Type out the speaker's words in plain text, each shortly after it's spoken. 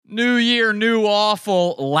New year, new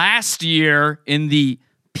awful. Last year in the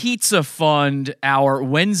Pizza Fund, our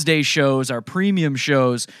Wednesday shows, our premium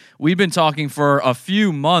shows, we've been talking for a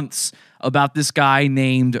few months about this guy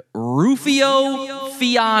named Rufio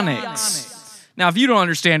Phoenix. Now, if you don't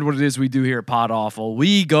understand what it is we do here at Pod Awful,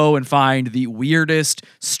 we go and find the weirdest,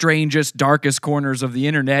 strangest, darkest corners of the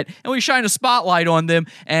internet, and we shine a spotlight on them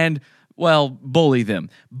and, well, bully them.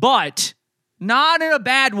 But not in a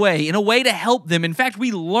bad way, in a way to help them. In fact,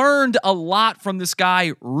 we learned a lot from this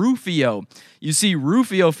guy, Rufio. You see,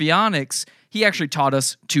 Rufio Phoenix, he actually taught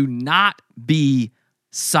us to not be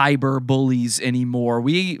cyber bullies anymore.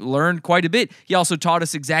 We learned quite a bit. He also taught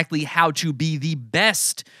us exactly how to be the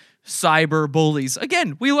best cyber bullies.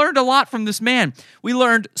 Again, we learned a lot from this man. We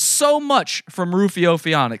learned so much from Rufio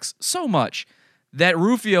Phoenix, so much that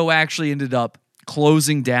Rufio actually ended up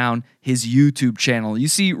closing down his YouTube channel. You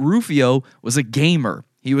see, Rufio was a gamer.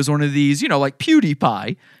 He was one of these, like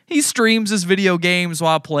PewDiePie. He streams his video games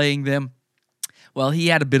while playing them. Well, he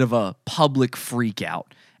had a bit of a public freak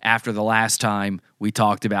out after the last time we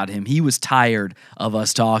talked about him. He was tired of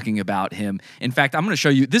us talking about him. In fact, I'm going to show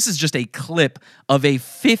you, this is just a clip of a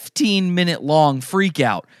 15-minute long freak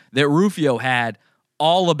out that Rufio had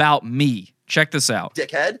all about me. Check this out.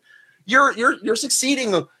 Dickhead, you're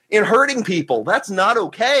succeeding in hurting people. That's not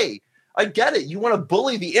okay. I get it. You want to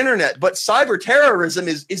bully the internet, but cyber terrorism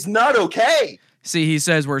is not okay. See, he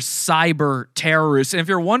says we're cyber terrorists. And if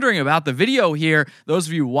you're wondering about the video here, those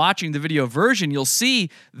of you watching the video version, you'll see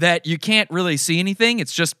that you can't really see anything.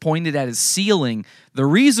 It's just pointed at his ceiling. The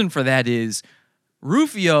reason for that is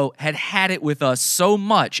Rufio had it with us so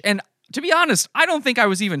much. And to be honest, I don't think I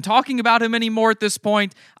was even talking about him anymore at this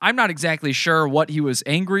point. I'm not exactly sure what he was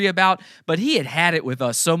angry about, but he had it with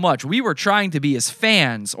us so much. We were trying to be his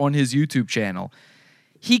fans on his YouTube channel.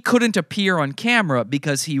 He couldn't appear on camera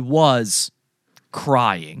because he was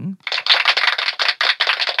crying.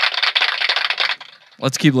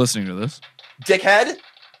 Let's keep listening to this. Dickhead,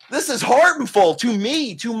 this is harmful to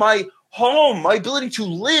me, to my home, my ability to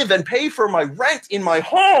live and pay for my rent in my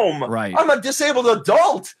home. Right. I'm a disabled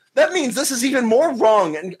adult. That means this is even more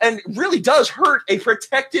wrong and really does hurt a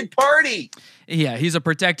protected party. Yeah, he's a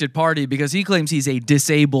protected party because he claims he's a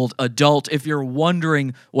disabled adult. If you're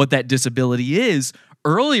wondering what that disability is,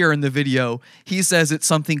 earlier in the video, he says it's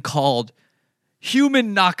something called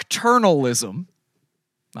human nocturnalism.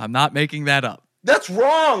 I'm not making that up. That's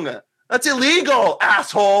wrong. That's illegal,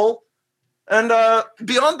 asshole. And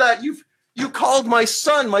beyond that, you called my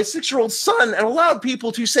son, my 6-year-old son, and allowed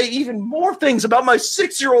people to say even more things about my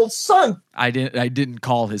 6-year-old son. I didn't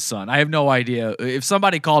call his son. I have no idea. If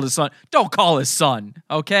somebody called his son, don't call his son,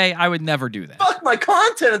 okay? I would never do that. Fuck my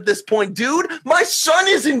content at this point, dude. My son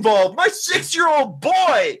is involved. My 6-year-old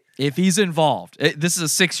boy. If he's involved, this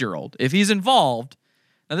is a 6-year-old. If he's involved,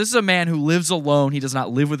 now this is a man who lives alone. He does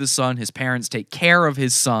not live with his son. His parents take care of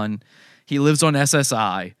his son. He lives on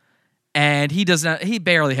SSI. And he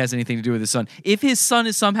barely has anything to do with his son. If his son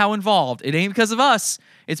is somehow involved, it ain't because of us.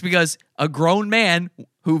 It's because a grown man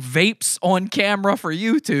who vapes on camera for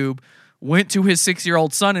YouTube went to his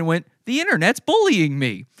 6-year-old son and went, the internet's bullying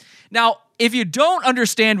me. Now, if you don't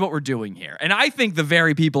understand what we're doing here, and I think the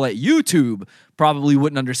very people at YouTube probably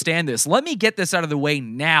wouldn't understand this, let me get this out of the way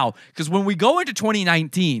now, because when we go into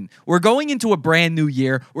 2019, we're going into a brand new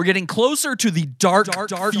year. We're getting closer to the dark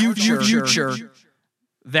future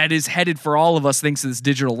that is headed for all of us thanks to this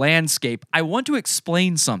digital landscape. I want to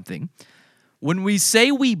explain something. When we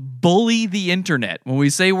say we bully the internet, when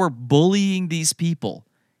we say we're bullying these people,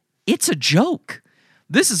 it's a joke.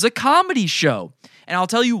 This is a comedy show. And I'll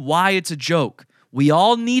tell you why it's a joke. We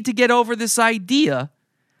all need to get over this idea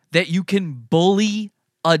that you can bully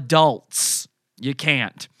adults. You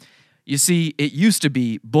can't. You see, it used to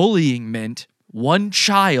be bullying meant one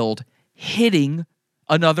child hitting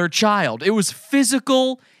another child. It was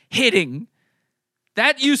physical hitting.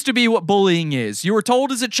 That used to be what bullying is. You were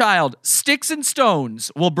told as a child, sticks and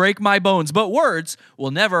stones will break my bones, but words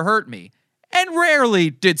will never hurt me. And rarely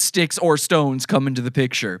did sticks or stones come into the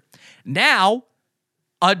picture. Now,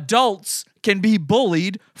 adults can be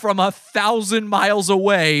bullied from 1,000 miles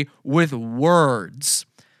away with words.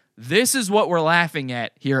 This is what we're laughing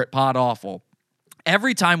at here at Pod Awful.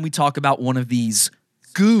 Every time we talk about one of these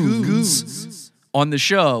goons on the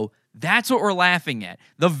show, that's what we're laughing at.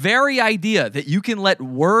 The very idea that you can let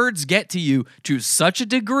words get to you to such a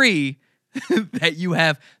degree that you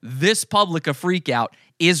have this public a freak out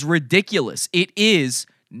is ridiculous. It is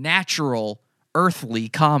natural, earthly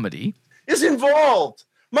comedy. Is involved.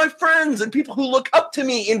 My friends and people who look up to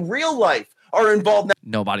me in real life are involved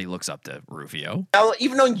Nobody looks up to Rufio. now,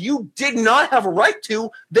 even though you did not have a right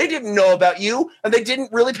to. They didn't know about you, and they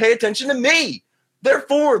didn't really pay attention to me.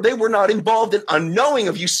 Therefore, they were not involved in unknowing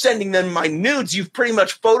of you sending them my nudes you've pretty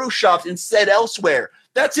much photoshopped and said elsewhere.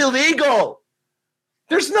 That's illegal.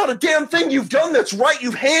 There's not a damn thing you've done that's right.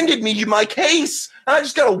 You've handed me my case, and I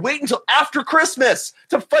just got to wait until after Christmas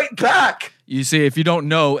to fight back. You see, if you don't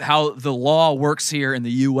know how the law works here in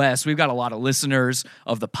the U.S., we've got a lot of listeners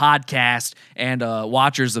of the podcast and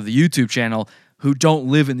watchers of the YouTube channel who don't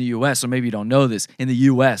live in the U.S., so maybe you don't know this. In the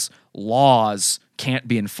U.S., laws can't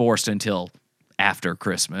be enforced until after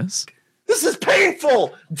Christmas. This is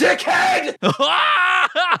painful, dickhead!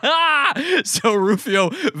 So Rufio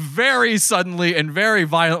very suddenly and very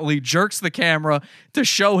violently jerks the camera to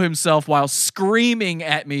show himself while screaming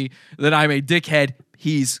at me that I'm a dickhead.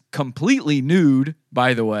 He's completely nude,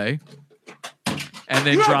 by the way. And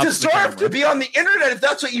then you don't drops the camera. deserve to be on the internet if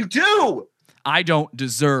that's what you do! I don't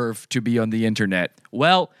deserve to be on the internet.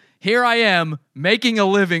 Well, here I am making a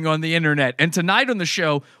living on the internet. And tonight on the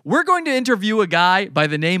show, we're going to interview a guy by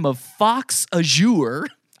the name of Fox Azure.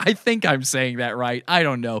 I think I'm saying that right. I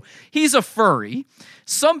don't know. He's a furry.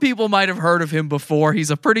 Some people might have heard of him before.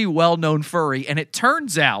 He's a pretty well-known furry. And it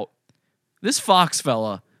turns out this Fox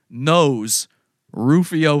fella knows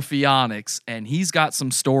Rufio Phoenix, and he's got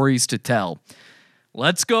some stories to tell.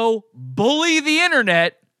 Let's go bully the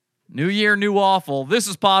internet. New year, new awful. This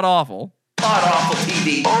is Pod Awful. Pod Awful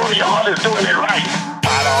TV. Oh, your mother's doing it right.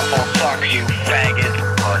 Pod Awful sucks, you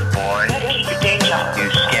faggot. Buzz boy. You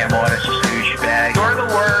scam artist, douchebag. You're the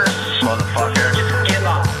worst. Motherfucker. Just give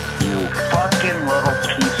up. You fucking little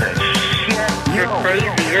piece of shit. You're crazy.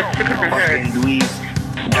 You're sick of your head. Fucking dweeb.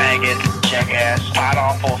 Faggot. Jackass. Pod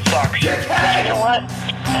Awful sucks. You know what?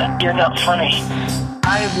 You're not funny.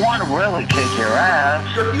 I want to really kick your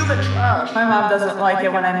ass. You're human trash. My mom doesn't like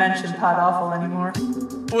it when I mention Pod Awful anymore.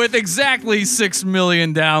 With exactly 6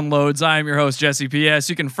 million downloads, I am your host, Jesse P.S.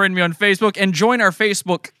 You can friend me on Facebook and join our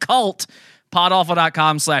Facebook cult,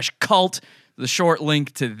 podawful.com/cult. The short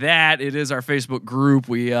link to that, it is our Facebook group.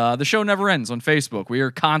 The show never ends on Facebook. We are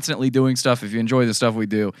constantly doing stuff. If you enjoy the stuff we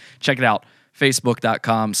do, check it out.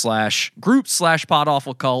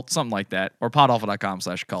 Facebook.com/group/podawfulcult, something like that, or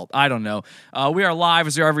podawful.com/cult. I don't know. We are live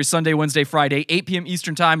as we are every Sunday, Wednesday, Friday, 8 p.m.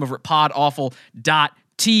 Eastern Time over at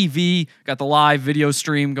podawful.tv. Got the live video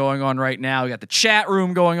stream going on right now. We got the chat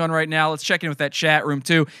room going on right now. Let's check in with that chat room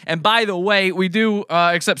too. And by the way, we do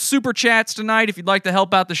accept super chats tonight. If you'd like to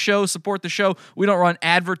help out the show, support the show. We don't run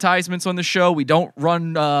advertisements on the show. We don't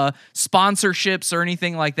run sponsorships or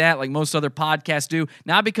anything like that like most other podcasts do.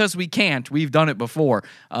 Not because we can't. We've done it before.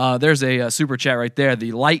 There's a super chat right there.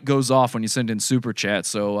 The light goes off when you send in super chats.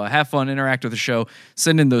 So have fun, interact with the show,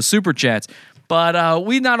 send in those super chats. But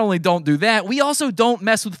we not only don't do that, we also don't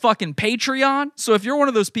mess with fucking Patreon. So if you're one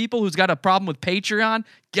of those people who's got a problem with Patreon,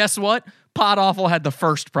 guess what? Pod Awful had the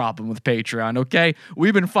first problem with Patreon, okay?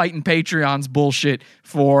 We've been fighting Patreon's bullshit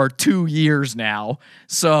for 2 years now.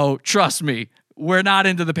 So trust me, we're not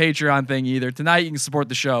into the Patreon thing either. Tonight you can support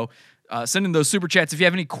the show. Send in those super chats. If you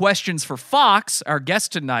have any questions for Fox, our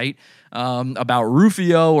guest tonight, about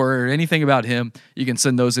Rufio or anything about him, you can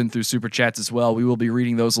send those in through super chats as well. We will be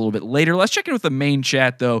reading those a little bit later. Let's check in with the main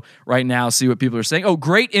chat, though, right now, see what people are saying. Oh,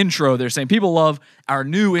 great intro. They're saying people love our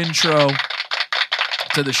new intro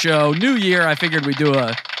to the show. New year, I figured we'd do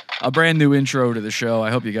a brand new intro to the show.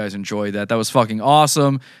 I hope you guys enjoyed that. That was fucking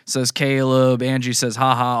awesome, says Caleb. Angie says,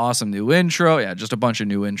 haha, awesome new intro. Yeah, just a bunch of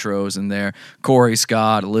new intros in there. Corey,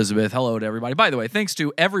 Scott, Elizabeth, hello to everybody. By the way, thanks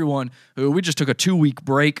to everyone who, we just took a 2-week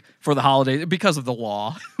break for the holidays because of the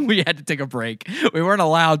law. We had to take a break. We weren't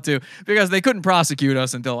allowed to because they couldn't prosecute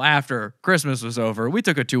us until after Christmas was over. We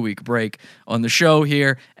took a 2-week break on the show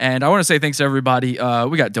here, and I want to say thanks to everybody.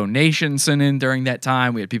 We got donations sent in during that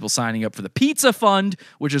time. We had people signing up for the Pizza Fund,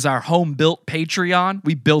 which is our home-built Patreon.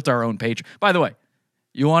 We built our own Patreon. By the way,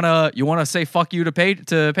 you wanna say fuck you to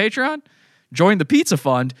Patreon? Join the Pizza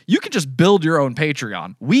Fund. You can just build your own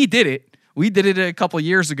Patreon. We did it. We did it a couple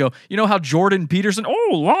years ago. You know how Jordan Peterson, oh,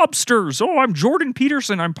 lobsters. Oh, I'm Jordan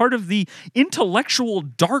Peterson. I'm part of the intellectual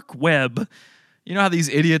dark web. You know how these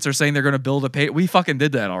idiots are saying they're going to build a Patreon? We fucking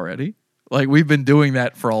did that already. Like, we've been doing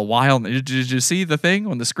that for a while. Did you see the thing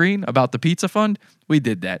on the screen about the Pizza Fund? We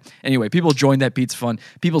did that. Anyway, people joined that Pizza Fund.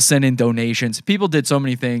 People sent in donations. People did so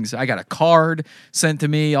many things. I got a card sent to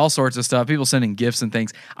me, all sorts of stuff. People sending gifts and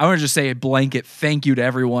things. I want to just say a blanket thank you to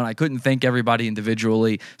everyone. I couldn't thank everybody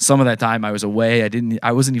individually. Some of that time I was away.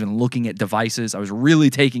 I wasn't even looking at devices. I was really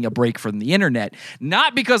taking a break from the internet.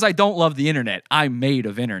 Not because I don't love the internet. I'm made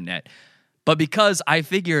of internet. But because I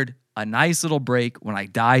figured a nice little break. When I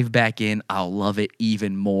dive back in, I'll love it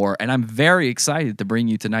even more. And I'm very excited to bring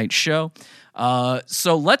you tonight's show.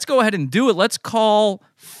 So let's go ahead and do it. Let's call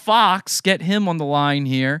Fox, get him on the line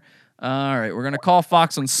here. All right, we're going to call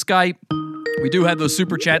Fox on Skype. We do have those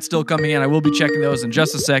super chats still coming in. I will be checking those in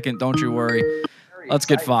just a second. Don't you worry. Let's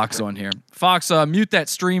get Fox on here. Fox, mute that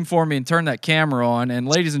stream for me and turn that camera on. And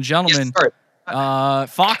ladies and gentlemen,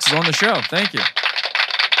 Fox is on the show. Thank you.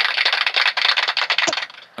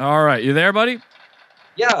 All right, you there, buddy?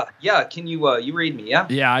 Yeah. Can you read me? Yeah.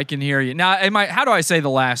 Yeah, I can hear you. Now, how do I say the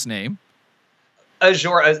last name?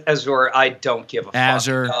 Azure. I don't give a fuck.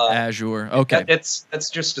 Azure. Okay. That's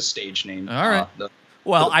just a stage name. All right.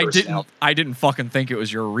 Well, I didn't fucking think it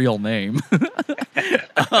was your real name.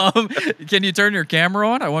 Can you turn your camera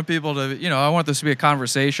on? I want people to, I want this to be a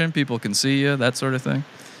conversation. People can see you, that sort of thing.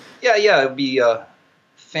 Yeah. It'd be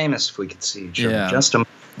famous if we could see each other. Yeah. Just a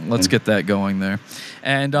Let's get that going there.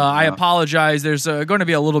 And I apologize. There's going to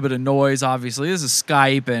be a little bit of noise, obviously. This is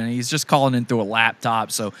Skype, and he's just calling in through a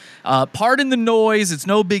laptop. So pardon the noise. It's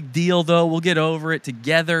no big deal, though. We'll get over it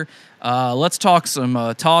together. Let's talk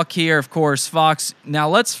some talk here, of course, Fox. Now,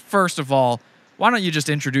 let's first of all, why don't you just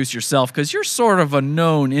introduce yourself? Because you're sort of a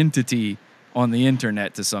known entity on the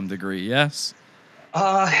internet to some degree, yes?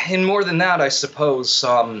 And more than that, I suppose.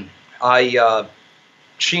 I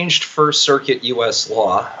changed First Circuit U.S.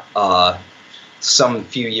 law some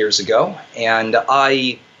few years ago, and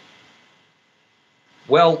I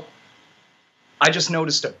just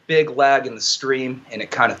noticed a big lag in the stream, and it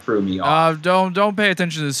kind of threw me off. Don't pay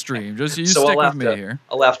attention to the stream. Just stick with me here.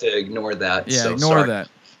 I'll have to ignore that. Yeah, so ignore sorry. that.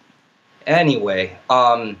 Anyway,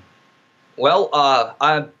 for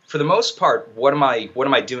the most part, what am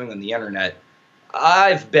I doing on the internet?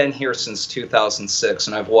 I've been here since 2006,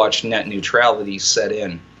 and I've watched net neutrality set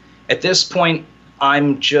in. At this point,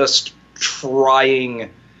 I'm just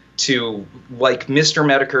trying to, like Mr.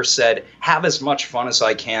 Medicare said, have as much fun as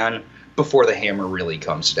I can before the hammer really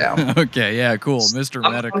comes down. Okay, yeah, cool. Mr.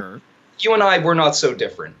 Medicare. You and I, we're not so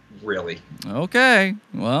different, really. Okay,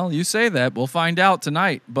 well, you say that. We'll find out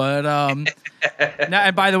tonight. But now,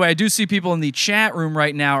 and by the way, I do see people in the chat room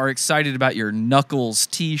right now are excited about your Knuckles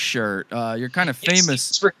T-shirt. You're kind of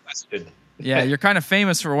famous. It's requested. Yeah, you're kind of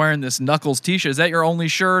famous for wearing this Knuckles T-shirt. Is that your only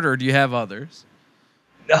shirt, or do you have others?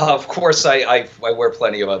 Of course, I wear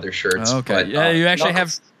plenty of other shirts. Okay, but, yeah, you actually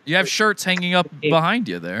Knuckles, have shirts hanging up behind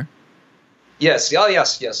you there. Yes,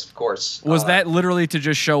 yes, of course. Was that literally to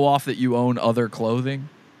just show off that you own other clothing?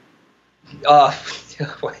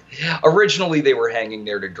 Originally they were hanging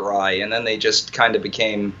there to dry, and then they just kind of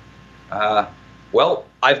became, I've got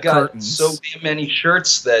curtains. So many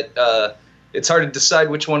shirts that it's hard to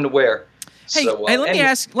decide which one to wear. Hey, so,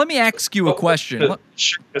 let me ask you a question.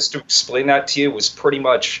 Just to explain that to you was pretty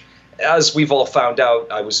much, as we've all found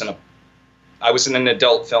out, I was in an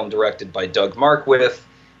adult film directed by Doug Markwith.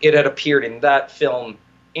 It had appeared in that film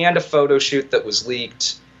and a photo shoot that was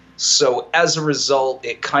leaked. So as a result,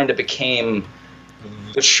 it kind of became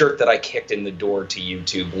the shirt that I kicked in the door to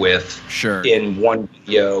YouTube with. Sure. In one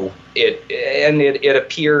video. It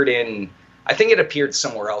appeared in, I think it appeared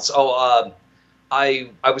somewhere else. I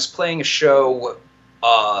was playing a show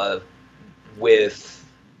with,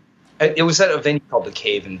 it was at a venue called The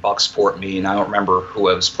Cave in Bucksport, Maine. I don't remember who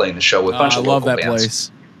I was playing the show with. A bunch of local local bands. I love that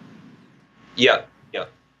place. Yeah.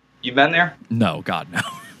 You been there? No, God, no.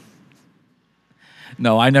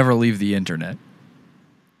 No, I never leave the internet.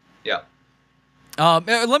 Yeah.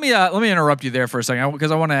 Let me interrupt you there for a second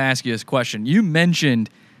because I want to ask you this question. You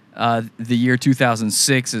mentioned the year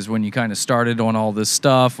 2006 is when you kind of started on all this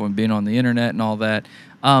stuff, when being on the internet and all that.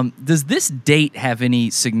 Does this date have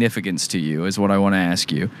any significance to you? Is what I want to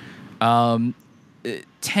ask you.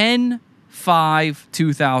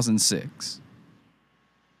 10/5/2006.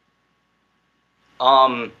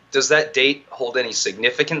 Does that date hold any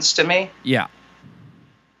significance to me? Yeah.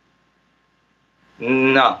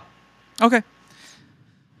 No. Okay.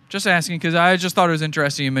 Just asking because I just thought it was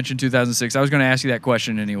interesting you mentioned 2006. I was going to ask you that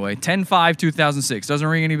question anyway. 10/5/2006. Doesn't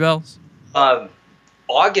ring any bells?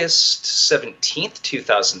 August 17th,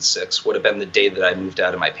 2006 would have been the day that I moved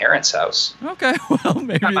out of my parents' house. Okay, well,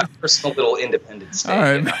 maybe. My personal little independence day. All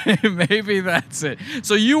right, maybe that's it.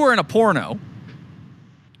 So you were in a porno.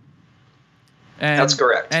 That's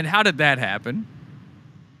correct. And how did that happen?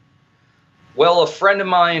 Well, a friend of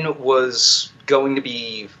mine was going to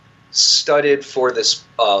be studied for this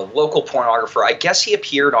local pornographer. I guess he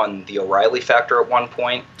appeared on The O'Reilly Factor at one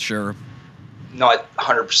point. Sure. Not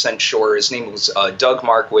 100% sure. His name was Doug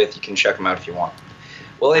Markwith. You can check him out if you want.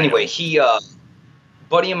 Well, anyway, he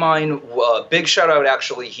buddy of mine, big shout out,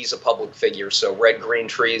 actually, he's a public figure. So Red Green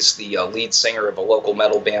Trees, the lead singer of a local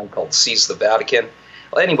metal band called Seize the Vatican.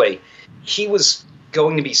 Well, anyway, he was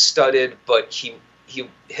going to be studded, but him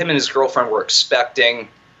and his girlfriend were expecting.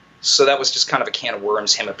 So that was just kind of a can of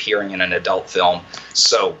worms, him appearing in an adult film.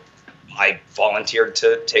 So I volunteered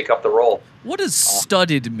to take up the role. What does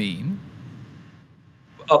studded mean?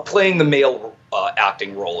 Playing the male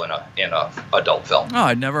acting role in a adult film. Oh,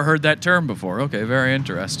 I'd never heard that term before. Okay, very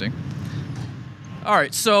interesting. All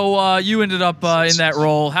right, so you ended up in that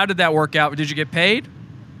role. How did that work out? Did you get paid?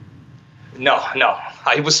 No.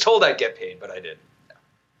 I was told I'd get paid, but I didn't.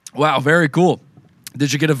 Wow, very cool.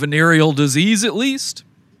 Did you get a venereal disease at least?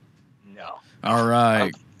 No. All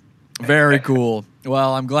right. Very cool.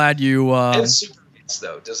 Well, I'm glad you... I have super AIDS,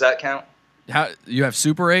 though. Does that count? You have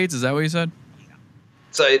super AIDS? Is that what you said?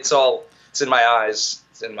 So it's in my eyes.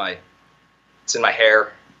 It's in my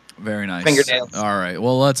hair. Very nice. Fingernails. All right.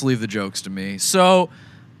 Well, let's leave the jokes to me. So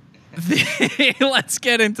let's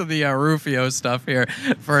get into the Rufio stuff here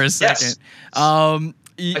for a second. Yes.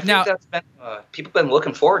 I think that's been, people have been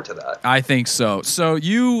looking forward to that. I think so. So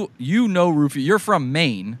you know Rufio. You're from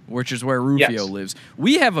Maine, which is where Rufio lives.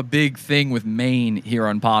 We have a big thing with Maine here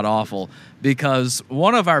on Pod Awful because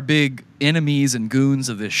one of our big enemies and goons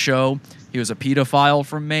of this show, he was a pedophile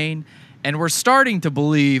from Maine. And we're starting to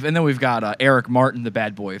believe, and then we've got Eric Martin, the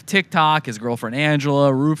bad boy of TikTok, his girlfriend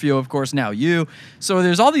Angela, Rufio, of course, now you. So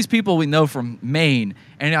there's all these people we know from Maine,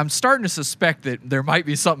 and I'm starting to suspect that there might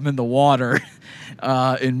be something in the water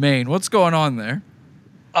in Maine. What's going on there?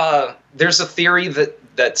 There's a theory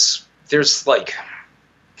there's like,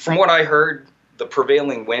 from what I heard, the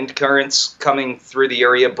prevailing wind currents coming through the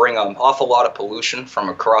area bring an awful lot of pollution from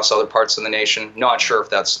across other parts of the nation. Not sure if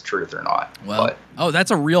that's the truth or not. Well, that's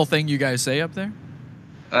a real thing you guys say up there?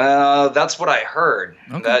 That's what I heard.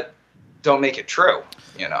 Okay. That don't make it true,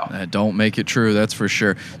 you know. That don't make it true, that's for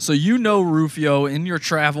sure. So you know Rufio, in your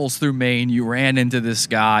travels through Maine, you ran into this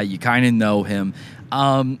guy, you kind of know him.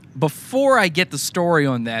 Before I get the story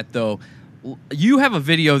on that, though, you have a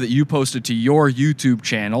video that you posted to your YouTube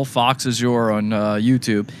channel, Fox Azure on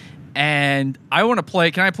YouTube, and I want to play.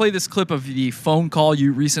 Can I play this clip of the phone call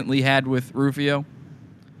you recently had with Rufio?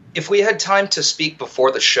 If we had time to speak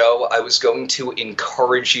before the show, I was going to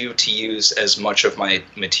encourage you to use as much of my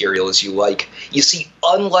material as you like. You see,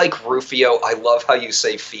 unlike Rufio, I love how you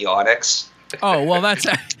say Pheonix. Oh, well,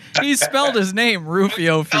 he spelled his name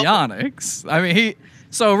Rufio Pheonix. I mean,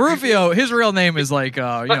 Rufio, his real name is like,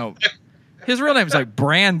 his real name is like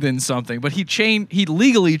Brandon something, but he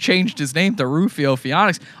legally changed his name to Rufio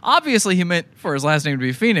Pheonix. Obviously, he meant for his last name to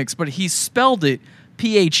be Phoenix, but he spelled it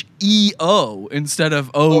Pheo instead of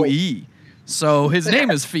OE. So his name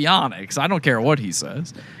is Pheonix. I don't care what he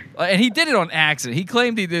says. And he did it on accident. He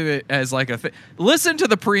claimed he did it as like a thing. Listen to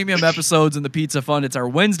the premium episodes in the Pizza Fund. It's our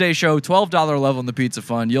Wednesday show, $12 level in the Pizza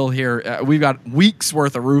Fund. You'll hear we've got weeks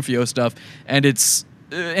worth of Rufio stuff, and it's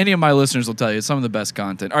any of my listeners will tell you it's some of the best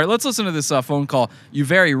content. All right, let's listen to this phone call you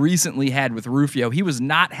very recently had with Rufio. He was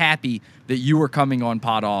not happy that you were coming on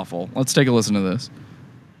Pod Awful. Let's take a listen to this.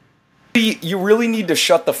 You really need to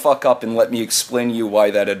shut the fuck up and let me explain to you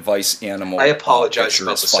why that advice animal. I apologize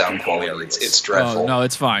about the sound quality. It's dreadful. Oh, no,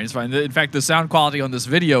 it's fine. It's fine. In fact, the sound quality on this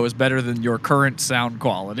video is better than your current sound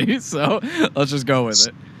quality. So let's just go with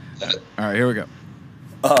it. All right, here we go.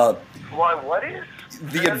 What is?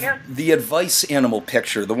 The advice animal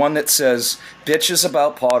picture, the one that says, bitches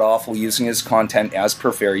about Pod Awful using his content as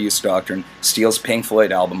per fair use doctrine, steals Pink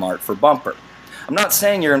Floyd album art for bumper. I'm not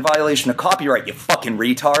saying you're in violation of copyright, you fucking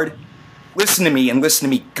retard. Listen to me, and listen to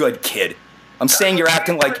me good, kid. I'm saying you're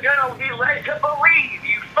acting like... You're gonna be led to believe,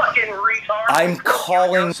 you fucking retard. I'm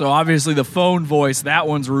calling... So obviously the phone voice, that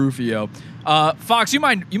one's Rufio. Fox, you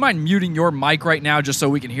mind muting your mic right now just so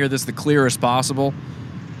we can hear this the clearest possible?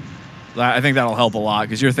 I think that'll help a lot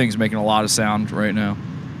because your thing's making a lot of sound right now.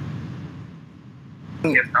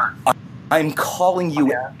 I'm calling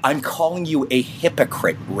you a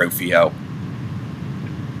hypocrite, Rufio.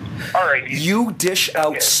 All right. You dish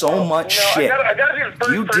out so much shit. I gotta be the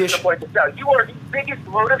first person to point this out. You are the biggest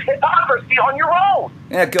load of hypocrisy on your own.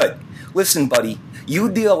 Yeah, good. Listen, buddy, you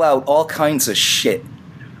deal out all kinds of shit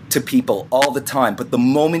to people all the time, but the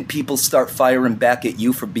moment people start firing back at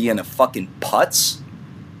you for being a fucking putz,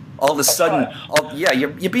 all of a sudden, you're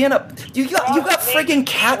being you got friggin'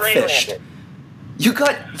 catfished. You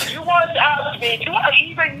want to ask me, do I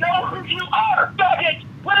even know who you are, faggot?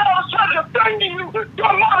 When I was trying to defend you, your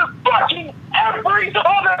motherfucking every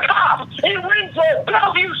other cop in Windsor,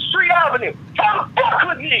 Bellevue Street Avenue. Come fuck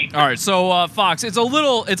with me. All right, so Fox, it's a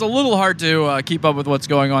little hard to keep up with what's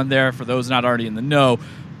going on there for those not already in the know,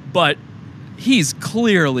 but he's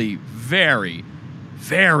clearly very,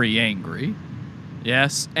 very angry.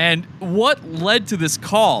 Yes. And what led to this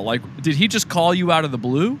call? Like, did he just call you out of the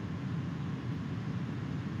blue?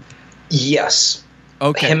 Yes.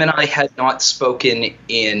 Okay. Him and I had not spoken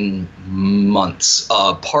in months.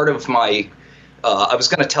 Part of my, I was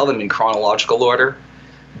going to tell them in chronological order,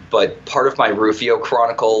 but part of my Rufio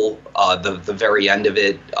Chronicle, the very end of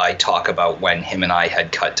it, I talk about when him and I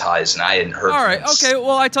had cut ties, and I hadn't heard. All right. Okay.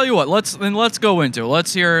 Well, I tell you what. Let's go into it.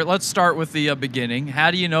 Let's start with the beginning.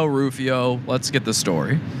 How do you know Rufio? Let's get the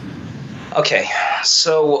story. Okay.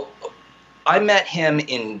 So I met him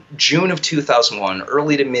in June of 2001,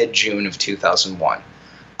 early to mid June of 2001.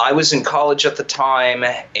 I was in college at the time,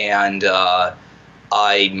 and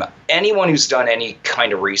anyone who's done any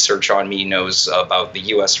kind of research on me knows about the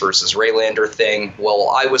U.S. versus Raylander thing. Well,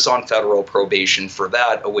 I was on federal probation for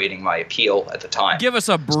that, awaiting my appeal at the time. Give us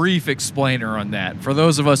a brief explainer on that for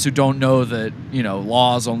those of us who don't know that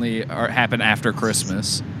laws only happen after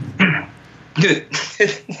Christmas.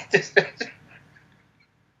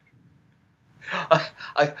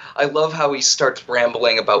 I love how he starts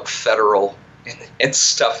rambling about federal and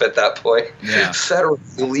stuff at that point. Yeah. Federal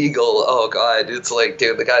illegal. Oh God, it's like,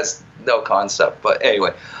 dude, the guy's no concept. But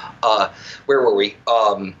anyway, where were we?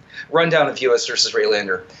 Rundown of U.S. versus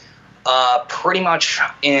Raylander. Pretty much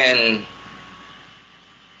in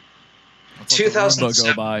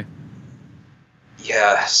 2007. Go by.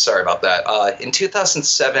 Yeah, sorry about that. In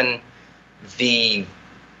 2007,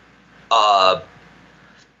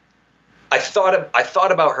 I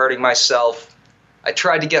thought about hurting myself. I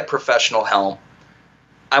tried to get professional help.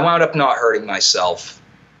 I wound up not hurting myself.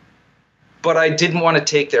 But I didn't want to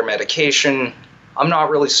take their medication. I'm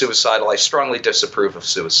not really suicidal. I strongly disapprove of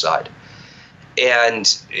suicide.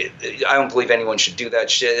 And I don't believe anyone should do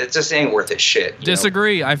that shit. It just ain't worth its shit.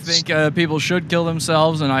 Disagree. I think people should kill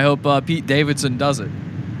themselves, and I hope Pete Davidson does it.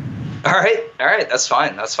 All right. That's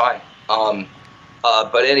fine.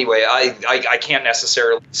 But anyway, I can't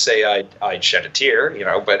necessarily say I'd shed a tear,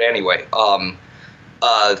 But anyway,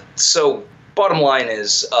 so bottom line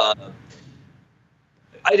is, I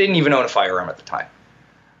didn't even own a firearm at the time.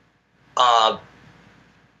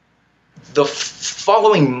 The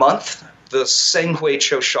following month, the Sang Hui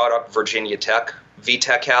Cho shot up Virginia Tech.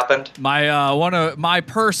 VTech happened. My one of my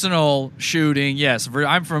personal shooting. Yes,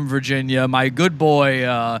 I'm from Virginia. My good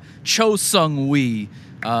boy Cho Sung Wee.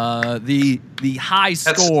 The high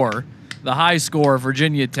score,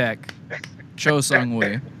 Virginia Tech, Cho Sung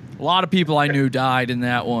Wee. A lot of people I knew died in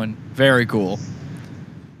that one. Very cool.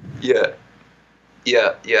 Yeah.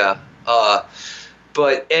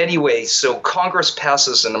 But anyway, so Congress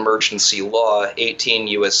passes an emergency law, 18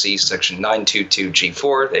 U.S.C. Section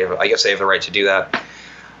 922G4. I guess they have the right to do that.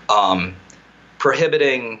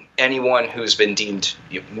 Prohibiting anyone who's been deemed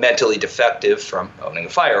mentally defective from owning a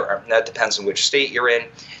firearm. That depends on which state you're in.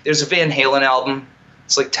 There's a Van Halen album.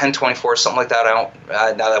 It's like 1024, something like that.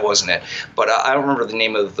 No, that wasn't it. But I don't remember the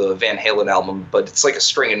name of the Van Halen album, but it's like a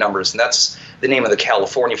string of numbers, and that's the name of the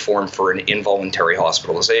California form for an involuntary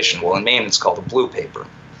hospitalization. Well, in Maine, it's called a blue paper.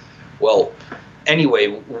 Well,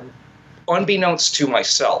 anyway, unbeknownst to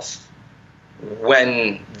myself,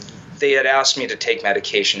 when they had asked me to take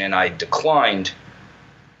medication and I declined,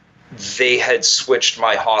 they had switched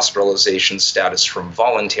my hospitalization status from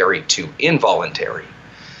voluntary to involuntary.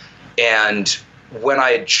 And when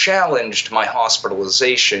I had challenged my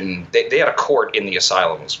hospitalization, they had a court in the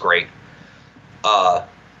asylum. It was great.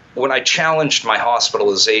 When I challenged my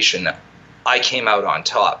hospitalization, I came out on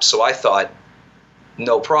top. So I thought,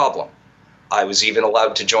 no problem. I was even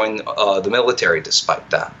allowed to join the military despite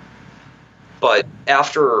that. But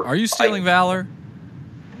after... Are you stealing valor?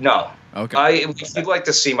 No. Okay. If you'd like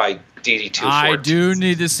to see my DD-214. I do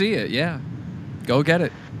need to see it, yeah. Go get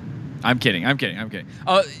it. I'm kidding.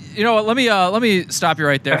 You know what? Let me stop you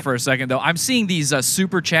right there for a second, though. I'm seeing these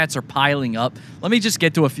super chats are piling up. Let me just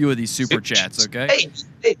get to a few of these super chats, okay?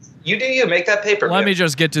 Hey, you make that paper. Let me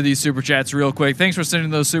just get to these super chats real quick. Thanks for sending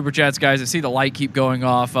those super chats, guys. I see the light keep going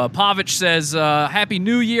off. Pavich says, Happy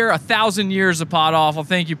New Year, 1,000 years of Pod Awful.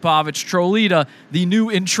 Thank you, Pavich. Trolita, the new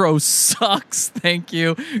intro sucks. Thank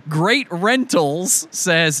you. Great Rentals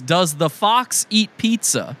says, does the fox eat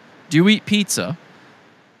pizza? Do you eat pizza?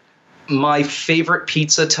 My favorite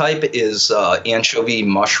pizza type is anchovy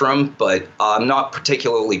mushroom, but I'm not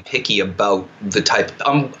particularly picky about the type.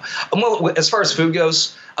 As far as food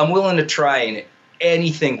goes, I'm willing to try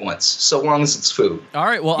anything once, so long as it's food. All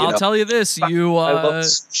right, well, I'll tell you this. I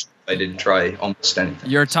didn't try almost anything.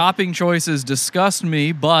 Your topping choices disgust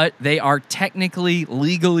me, but they are technically,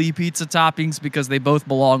 legally pizza toppings because they both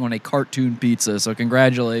belong on a cartoon pizza, so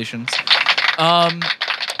congratulations.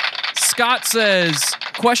 Scott says,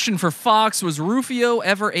 question for Fox, was Rufio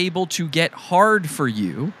ever able to get hard for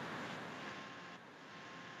you?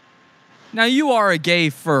 Now, you are a gay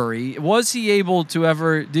furry. Was he able to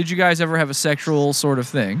ever, did you guys ever have a sexual sort of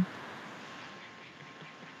thing?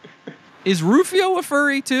 Is Rufio a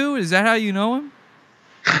furry too? Is that how you know him?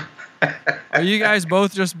 Are you guys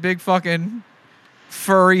both just big fucking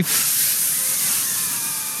furry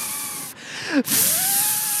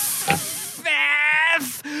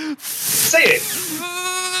Say it.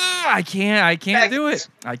 I can't do it.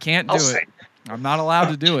 I can't do it. I'm not allowed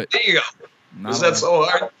to do it. There you go. Was that so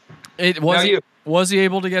hard? Was he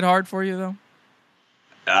able to get hard for you though?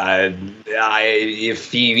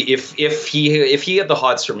 If he had the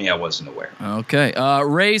hots for me, I wasn't aware. Okay.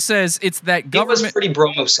 Ray says it's that government. He was pretty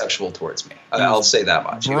bromosexual towards me. I'll say that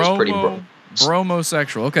much. He was pretty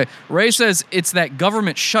bromosexual. Okay. Ray says it's that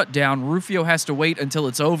government shutdown. Rufio has to wait until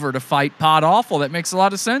it's over to fight Pod Awful. That makes a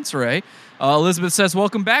lot of sense, Ray. Elizabeth says,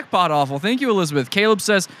 welcome back, Pod Awful. Thank you, Elizabeth. Caleb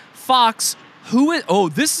says, Fox, who is... Oh,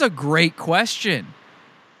 this is a great question.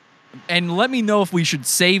 And let me know if we should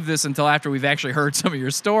save this until after we've actually heard some of your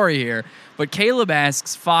story here. But Caleb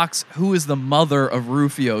asks, Fox, who is the mother of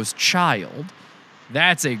Rufio's child?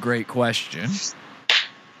 That's a great question.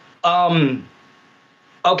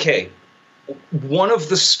 Okay. One of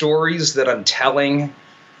the stories that I'm telling,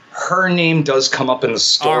 her name does come up in the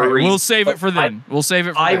story. All right, we'll save it for then.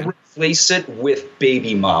 I replace it with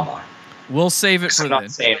Baby Mama. We'll save it for then.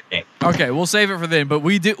 Okay, we'll save it for then. But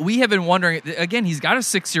we have been wondering, again, he's got a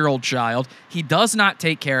 6-year-old child. He does not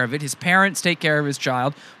take care of it. His parents take care of his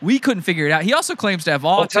child. We couldn't figure it out. He also claims to have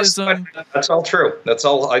autism. That's all true. That's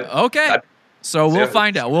all. Okay. So we'll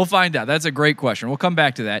find out. We'll find out. That's a great question. We'll come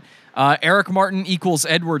back to that. Eric Martin equals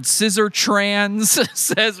Edward Scissor Trans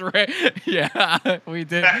says Ray. Yeah, we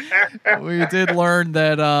did learn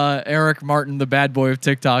that Eric Martin, the bad boy of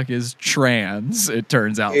TikTok, is trans. It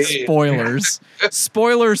turns out. Spoilers.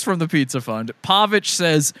 Spoilers from the Pizza Fund. Pavich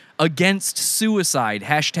says against suicide.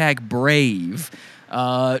 #brave.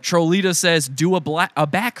 Trolita says do a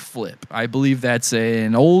backflip. I believe that's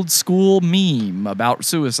an old school meme about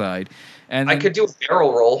suicide. And I could do a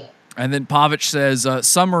barrel roll. And then Pavich says,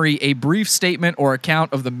 summary, a brief statement or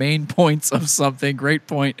account of the main points of something. Great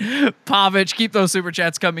point. Pavich, keep those super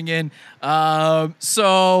chats coming in.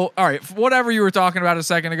 So, all right, whatever you were talking about a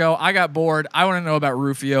second ago, I got bored. I want to know about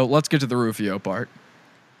Rufio. Let's get to the Rufio part.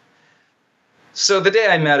 So the day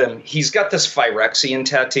I met him, he's got this Phyrexian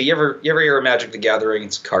tattoo. You ever hear of Magic the Gathering?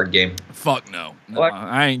 It's a card game. Fuck no.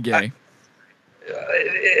 I ain't gay.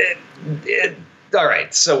 All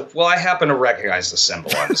right, so, I happen to recognize the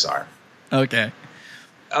symbol on his arm. Okay.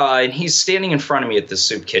 And he's standing in front of me at the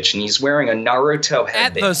soup kitchen. He's wearing a Naruto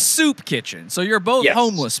headband. At the soup kitchen. So you're both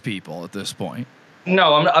homeless people at this point.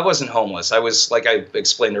 No, I wasn't homeless. I was, like I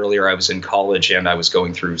explained earlier, I was in college and I was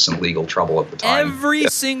going through some legal trouble at the time. Every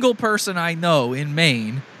single person I know in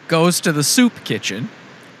Maine goes to the soup kitchen,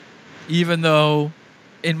 even though...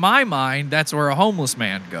 in my mind, that's where a homeless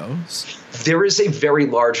man goes. There is a very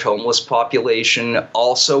large homeless population.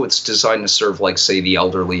 Also, it's designed to serve, like, say, the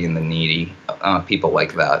elderly and the needy, people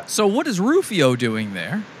like that. So what is Rufio doing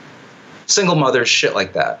there? Single mothers, shit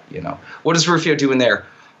like that, you know. What is Rufio doing there?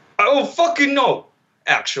 I don't fucking know,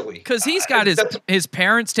 actually. Because he's got his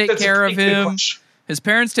parents take care of him. His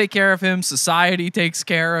parents take care of him. Society takes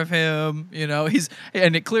care of him. You know,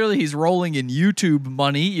 clearly he's rolling in YouTube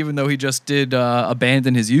money, even though he just did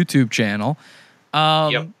abandon his YouTube channel.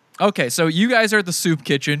 Yep. Okay, so you guys are at the soup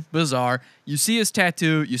kitchen. Bizarre. You see his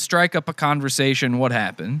tattoo. You strike up a conversation. What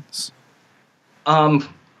happens? When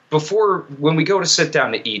we go to sit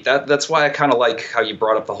down to eat, that's why I kind of like how you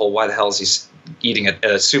brought up the whole why the hell is he eating at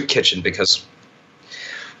a soup kitchen, because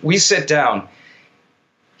we sit down.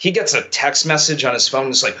 He gets a text message on his phone.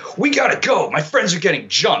 It's like, we gotta go. My friends are getting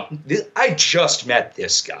jumped. I just met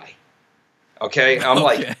this guy. Okay? I'm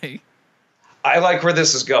like, I like where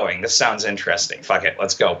this is going. This sounds interesting. Fuck it.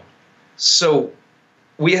 Let's go. So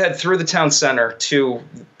we head through the town center to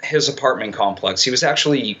his apartment complex.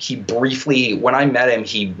 When I met him,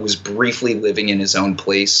 he was briefly living in his own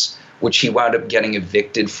place, which he wound up getting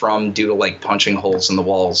evicted from due to, like, punching holes in the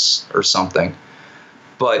walls or something.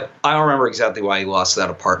 But I don't remember exactly why he lost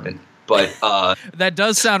that apartment. But that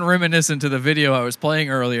does sound reminiscent to the video I was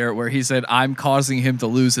playing earlier where he said, I'm causing him to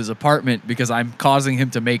lose his apartment because I'm causing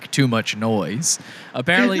him to make too much noise.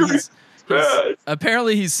 Apparently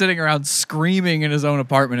Apparently he's sitting around screaming in his own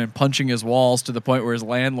apartment and punching his walls to the point where his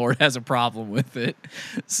landlord has a problem with it.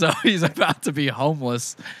 So he's about to be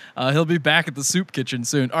homeless. He'll be back at the soup kitchen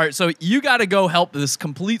soon. All right, so you got to go help this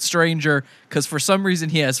complete stranger because for some reason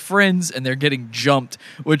he has friends and they're getting jumped,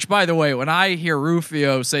 which, by the way, when I hear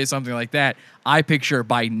Rufio say something like that, I picture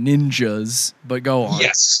by ninjas, but go on.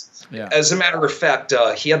 Yes. Yeah. As a matter of fact,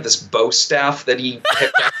 he had this bow staff that he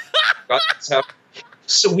picked up.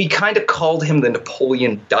 So we kind of called him the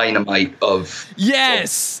Napoleon Dynamite of...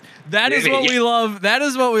 Yes! That is what we love. That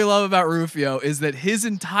is what we love about Rufio, is that his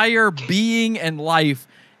entire being and life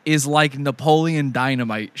is like Napoleon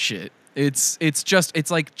Dynamite shit. It's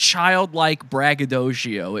like childlike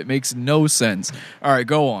braggadocio. It makes no sense. All right,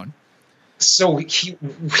 go on. So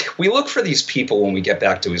we look for these people when we get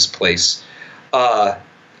back to his place.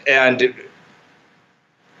 And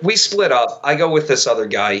we split up. I go with this other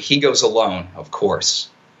guy. He goes alone, of course.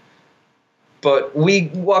 But we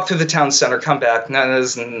walk through the town center, come back.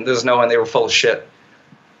 There's no one. They were full of shit.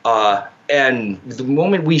 And the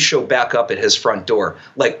moment we show back up at his front door,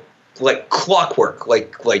 like clockwork,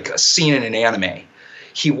 like a scene in an anime,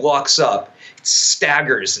 he walks up,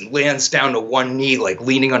 staggers, and lands down to one knee, like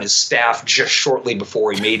leaning on his staff just shortly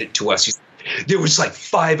before he made it to us. There was like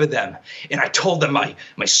 5 of them, and I told them my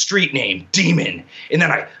street name, Demon, and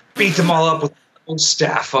then I beat them all up with my own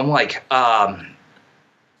staff. I'm like,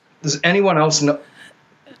 does anyone else know?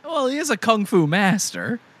 Well, he is a kung fu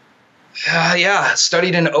master. Yeah,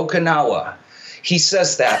 studied in Okinawa. He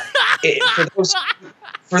says that. For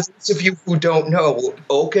those of you who don't know,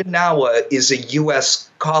 Okinawa is a U.S.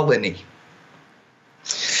 colony.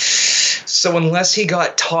 So unless he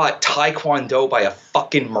got taught Taekwondo by a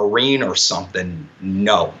fucking Marine or something,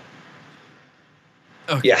 no.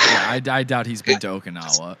 Okay, Yeah. I doubt he's been to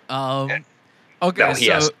Okinawa. Okay, No, he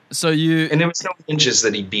hasn't. so you... And there was no ninjas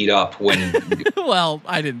that he beat up when... Well,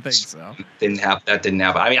 I didn't think so. That didn't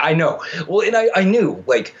happen. I mean, I know. Well, and I knew,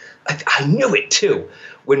 like, I knew it too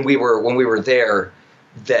when we were there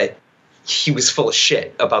that he was full of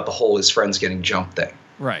shit about the whole his friends getting jumped thing.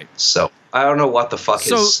 Right. So I don't know what the fuck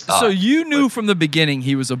is. So you knew from the beginning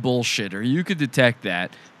he was a bullshitter. You could detect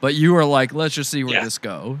that, but you were like, let's just see where this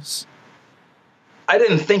goes. I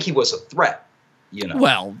didn't think he was a threat, you know.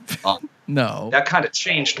 Well, no. That kind of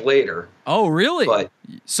changed later. Oh, really? But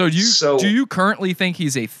so do you currently think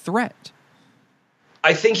he's a threat?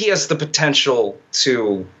 I think he has the potential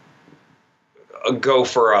to go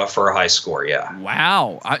for a high score. Yeah.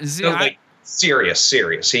 Wow. Serious.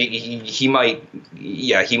 He might.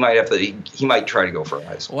 Yeah, he might try to go for a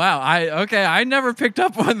high score. Wow. I never picked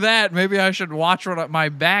up on that. Maybe I should watch my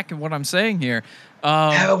back and what I'm saying here.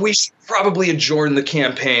 We should probably adjourn the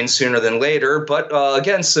campaign sooner than later, but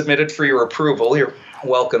again, submit it for your approval. You're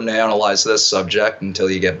welcome to analyze this subject until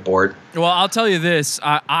you get bored. Well, I'll tell you this.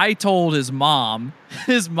 I told his mom.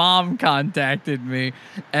 His mom contacted me,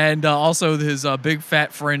 and also his big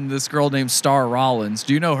fat friend, this girl named Star Rollins.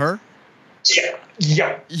 Do you know her?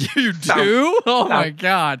 Yeah. You do? Oh my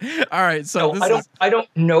God! All right, so I don't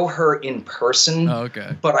know her in person. Oh,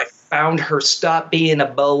 okay, but I found her "Stop Being a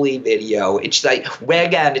Bully" video. It's like, we're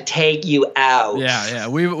gonna take you out. Yeah.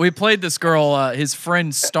 We played this girl, his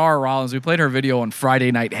friend Star Rollins. We played her video on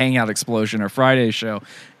Friday Night Hangout Explosion, our Friday show.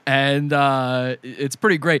 And it's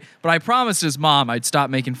pretty great. But I promised his mom I'd stop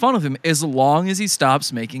making fun of him as long as he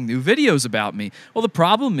stops making new videos about me. Well, the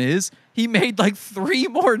problem is he made like 3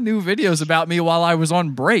 more new videos about me while I was on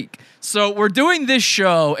break. So we're doing this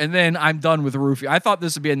show, and then I'm done with Rufio. I thought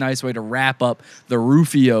this would be a nice way to wrap up the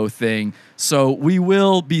Rufio thing. So we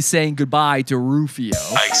will be saying goodbye to Rufio.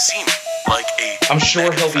 I seem like I'm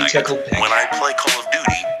sure he'll be tickled pink when I play Call of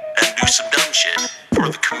Duty and do some dumb shit for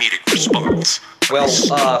the comedic response. Well,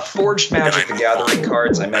 Forged Magic the Gathering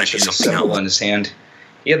cards, I mentioned the symbol on his hand.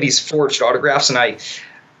 He had these forged autographs, and I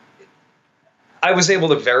was able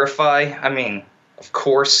to verify. I mean, of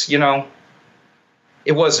course, you know,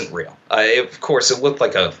 it wasn't real. Of course, it looked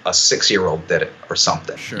like a 6-year-old did it or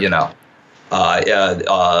something, you know.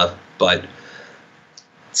 But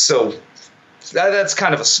so that's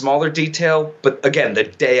kind of a smaller detail. But again, the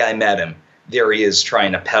day I met him, there he is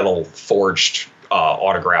trying to peddle forged,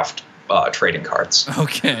 autographed trading cards.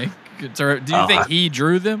 Okay. Do you think he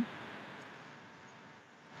drew them?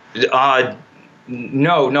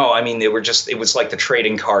 No. I mean, it was like the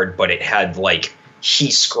trading card, but it had like,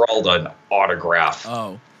 he scrawled an autograph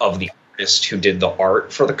of the artist who did the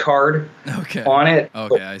art for the card on it.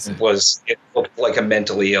 Okay, I see. It looked like a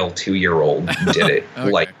mentally ill 2-year-old did it.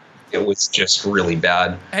 Okay. Like, it was just really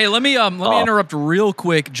bad. Hey, let me interrupt real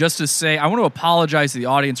quick just to say I want to apologize to the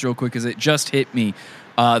audience real quick because it just hit me.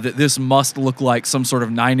 that this must look like some sort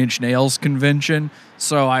of Nine Inch Nails convention.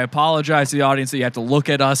 So I apologize to the audience that you have to look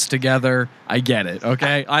at us together. I get it,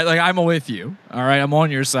 okay? I'm with you, all right? I'm on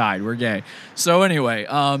your side. We're gay. So anyway,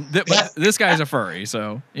 but this guy's a furry,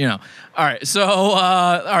 so, you know. All right, so,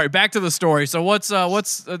 all right, back to the story. So what's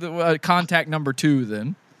contact number 2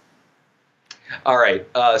 then? All right,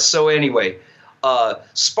 so anyway,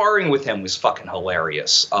 sparring with him was fucking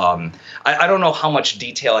hilarious. I don't know how much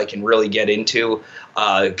detail I can really get into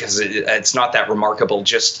because it's not that remarkable.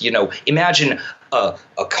 Just, imagine a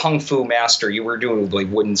kung fu master. You were doing like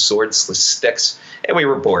wooden swords with sticks, and we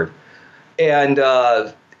were bored. And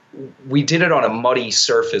we did it on a muddy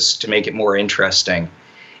surface to make it more interesting.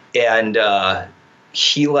 And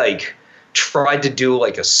he tried to do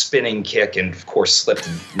like a spinning kick and of course slipped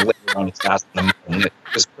and landed on his ass in the mud. And it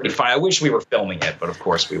was pretty funny. I wish we were filming it, but of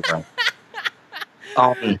course we weren't.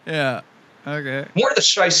 Yeah. Okay. More of the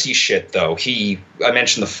shicey shit though. I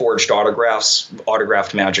mentioned the forged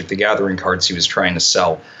autographed Magic the Gathering cards he was trying to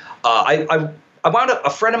sell. A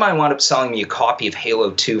friend of mine wound up selling me a copy of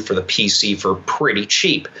Halo 2 for the PC for pretty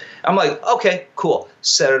cheap. I'm like, okay, cool.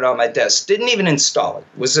 Set it on my desk. Didn't even install it.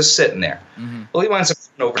 Was just sitting there. Mm-hmm. Well, he winds up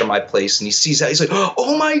coming over to my place and he sees that. He's like,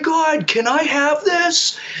 oh my God, can I have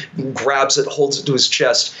this? Grabs it, holds it to his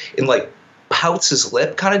chest, and pouts his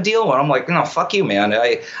lip kind of deal. And I'm like, no, fuck you, man.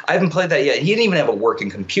 I haven't played that yet. He didn't even have a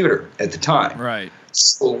working computer at the time. Right.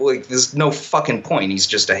 So there's no fucking point. He's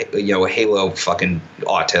just a Halo fucking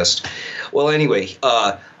autist. Well, anyway,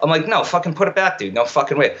 I'm like, no, fucking put it back, dude. No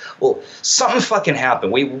fucking way. Well, something fucking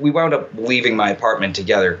happened. We wound up leaving my apartment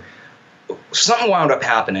together. Something wound up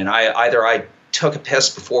happening. I took a piss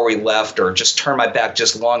before we left or just turned my back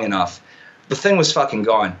just long enough. The thing was fucking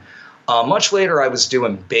gone. Much later, I was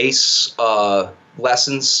doing bass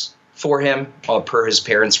lessons for him per his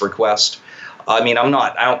parents' request. I mean,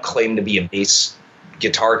 I don't claim to be a bass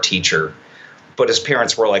guitar teacher, but his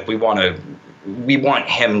parents were like, we want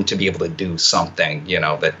him to be able to do something,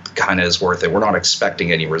 that kind of is worth it. We're not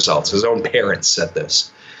expecting any results. His own parents said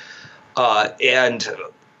this. And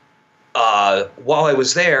while I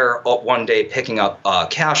was there one day picking up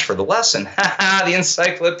cash for the lesson, the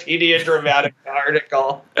Encyclopedia Dramatic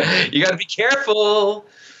article. You got to be careful.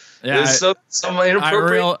 Yeah, some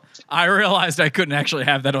inappropriate. I realized I couldn't actually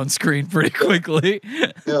have that on screen pretty quickly.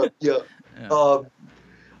 Yeah.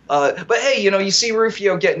 But hey, you see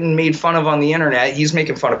Rufio getting made fun of on the internet. He's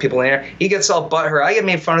making fun of people on the internet. He gets all butthurt. I get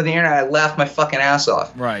made fun of the internet. I laugh my fucking ass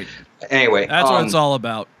off. Right. Anyway. That's what it's all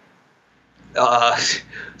about.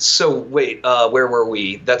 So wait, where were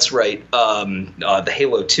we? That's right. The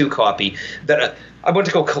Halo 2 copy that I went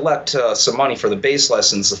to go collect some money for the bass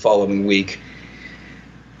lessons the following week.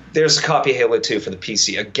 There's a copy of Halo 2 for the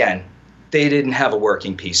PC. Again, they didn't have a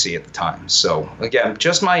working PC at the time. So again,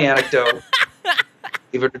 just my anecdote.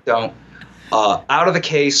 Leave it or don't. Out of the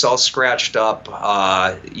case, all scratched up.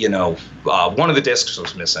 One of the discs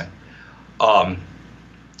was missing. So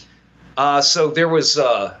there was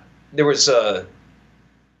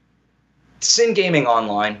Sin Gaming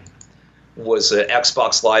Online was an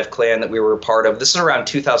Xbox Live clan that we were a part of. This is around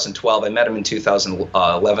 2012. I met him in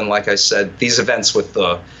 2011. Like I said, these events with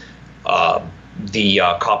the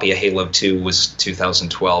copy of Halo 2 was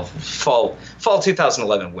 2012, fall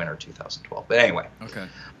 2011, winter 2012. But anyway, okay.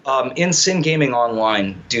 In Sin Gaming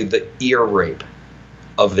Online, dude, the ear rape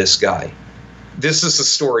of this guy. This is the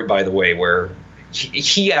story, by the way, where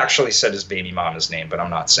he actually said his baby mama's name, but I'm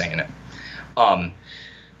not saying it.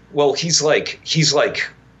 Well, he's like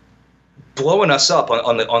blowing us up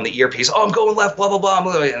on the earpiece. Oh, I'm going left, blah blah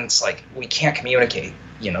blah, and it's like we can't communicate.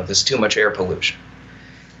 There's too much air pollution.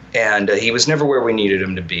 And he was never where we needed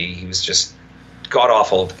him to be. He was just god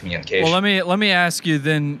awful at communication. Well, let me ask you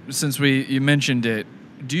then, since you mentioned it,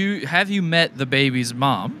 have you met the baby's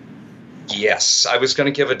mom? Yes, I was going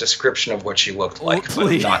to give a description of what she looked like, but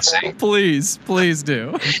I'm not saying. Please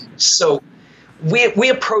do. So we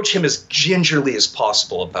approach him as gingerly as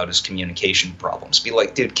possible about his communication problems. Be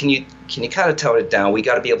like, dude, can you kind of tone it down? We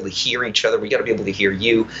got to be able to hear each other. We got to be able to hear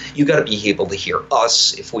you. You got to be able to hear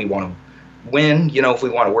us if we want to win, if we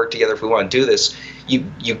want to work together, if we want to do this,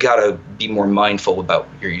 you got to be more mindful about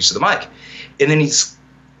your use of the mic. And then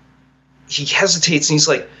he hesitates and he's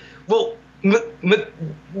like, well,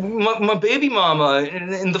 my baby mama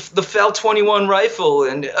and the FAL 21 rifle,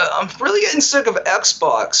 and I'm really getting sick of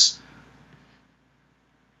Xbox.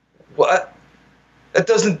 What? That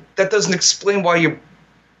doesn't explain why you're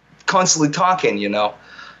constantly talking,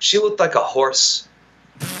 She looked like a horse.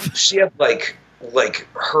 She had like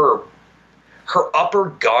her upper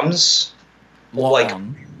gums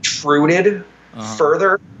long, protruded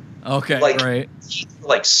further Okay, like, great.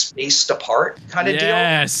 like spaced apart kind of deal.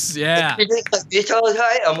 Yes, yeah. Like this all the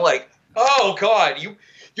time. I'm like, oh god,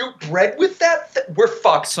 you're bred with that? We're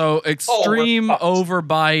fucked. So extreme fucked.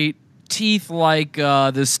 overbite, teeth like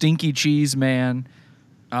the stinky cheese man.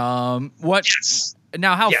 What? Yes.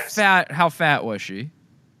 Now, how Yes. fat? How fat was she?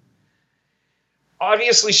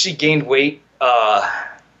 Obviously, she gained weight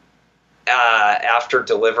after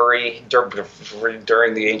delivery,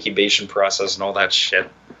 during the incubation process and all that shit.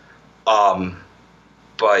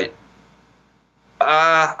 But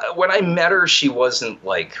when I met her, she wasn't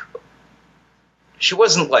like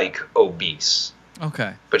obese.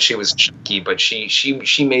 Okay. But she was chunky. But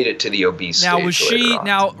she made it to the obese. Now stage was she? later on.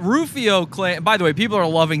 Now Rufio claim. By the way, people are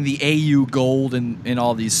loving the AU gold in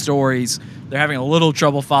all these stories. They're having a little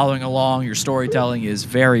trouble following along. Your storytelling is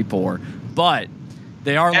very poor, but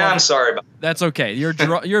they are. I'm sorry about that. That's okay.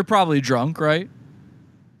 You're probably drunk, right?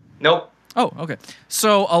 Nope. Oh, okay.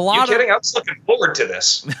 So a lot You're kidding? I was looking forward to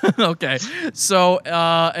this. Okay, so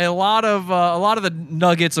a lot of the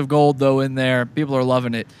nuggets of gold though in there. People are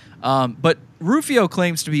loving it. But Rufio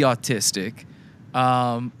claims to be autistic.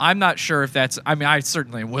 I'm not sure if that's. I mean, I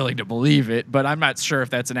certainly am willing to believe it, but I'm not sure if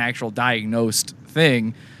that's an actual diagnosed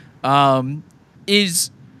thing.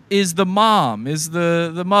 Is the mom? Is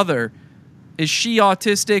the mother? Is she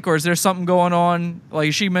autistic, or is there something going on? Like,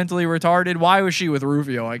 is she mentally retarded? Why was she with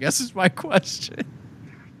Rufio, I guess is my question.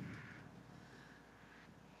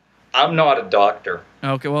 I'm not a doctor.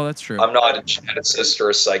 Okay, well, that's true. I'm not a geneticist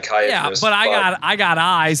or a psychiatrist. Yeah, but I got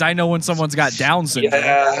eyes. I know when someone's got Down syndrome.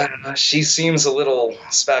 Yeah, she seems a little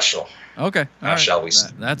special. Okay. How shall we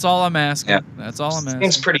say? That's all I'm asking. Yeah. That's all I'm asking.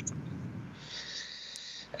 Seems pretty.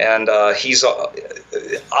 And he's.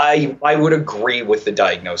 I would agree with the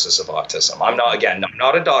diagnosis of autism. I'm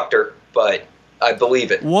not a doctor, but I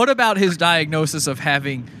believe it. What about his diagnosis of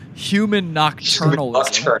having human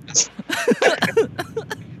nocturnalism?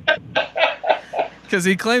 Because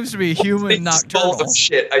he claims to be human nocturnal. Full of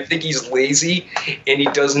shit. I think he's lazy, and he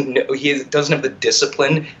doesn't have the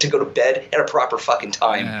discipline to go to bed at a proper fucking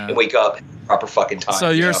time and wake up at a proper fucking time. So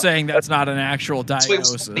you're saying that's not an actual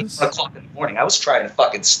diagnosis? It was 1 o'clock in the morning. I was trying to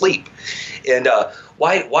fucking sleep, and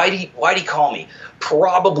why'd he call me?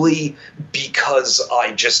 Probably because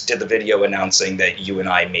I just did the video announcing that you and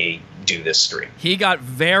I may do this stream. He got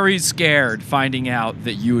very scared finding out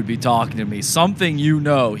that you would be talking to me. Something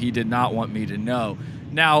he did not want me to know.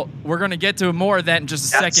 Now, we're going to get to more of that in just a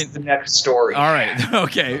second. That's the next story. All right.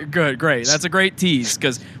 Okay, good, great. That's a great tease,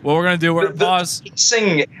 because what we're going to do, we're going to pause. The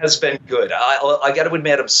pacing has been good. I got to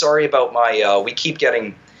admit, I'm sorry about my... we keep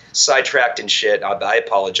getting sidetracked and shit. I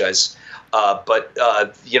apologize. But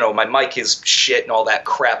my mic is shit and all that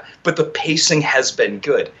crap. But the pacing has been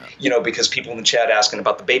good, because people in the chat asking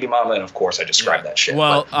about the baby mama, and of course I described that shit.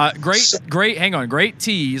 Well, great. Hang on, great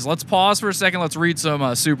tease. Let's pause for a second. Let's read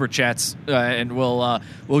some super chats, and we'll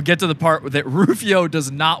get to the part that Rufio does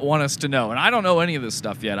not want us to know. And I don't know any of this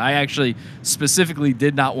stuff yet. I actually specifically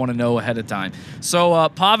did not want to know ahead of time. So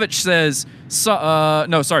Pavich says,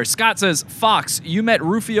 Scott says, Fox, you met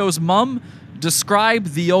Rufio's mom. Describe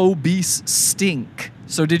the obese stink.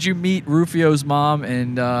 So did you meet Rufio's mom,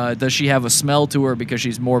 and does she have a smell to her because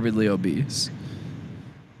she's morbidly obese?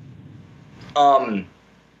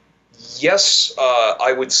 Yes,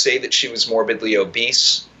 I would say that she was morbidly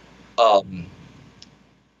obese. I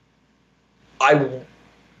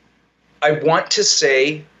want to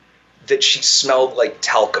say that she smelled like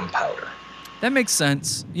talcum powder. That makes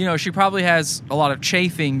sense. She probably has a lot of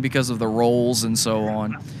chafing because of the rolls and so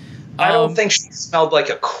on. I don't think she smelled like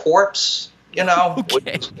a corpse,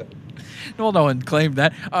 Okay. Well, no one claimed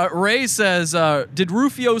that. Ray says, did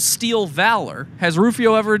Rufio steal valor? Has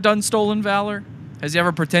Rufio ever done stolen valor? Has he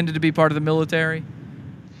ever pretended to be part of the military?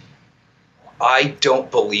 I don't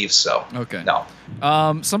believe so. Okay. No.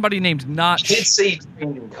 Somebody named Notch. He did say he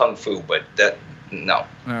trained in Kung Fu, but no. All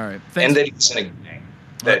right. Thanks. And that he was in a gang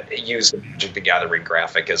that used the Magic the Gathering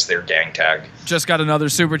graphic as their gang tag. Just got another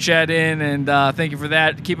super chat in, and thank you for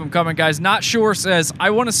that. Keep them coming, guys. Not Sure says,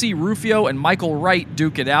 I want to see Rufio and Michael Wright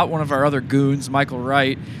duke it out. One of our other goons, Michael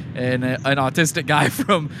Wright, and an autistic guy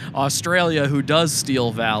from Australia who does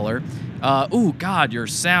steal valor. God, your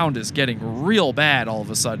sound is getting real bad all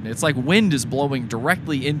of a sudden. It's like wind is blowing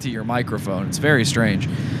directly into your microphone. It's very strange.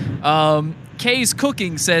 Kay's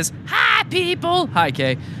Cooking says, hi, people. Hi,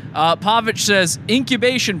 Kay. Pavich says,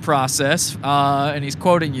 incubation process, and he's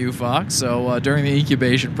quoting you, Fox, so during the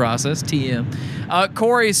incubation process, TM.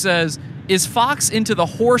 Corey says, is Fox into the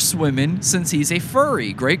horsewomen since he's a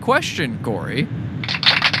furry? Great question, Corey.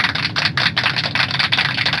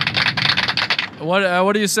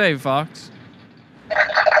 What do you say, Fox?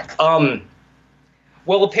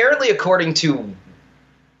 Well, apparently, according to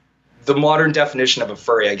the modern definition of a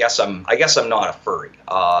furry, I guess I'm not a furry.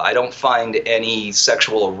 I don't find any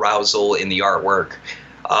sexual arousal in the artwork.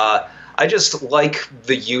 I just like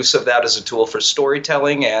the use of that as a tool for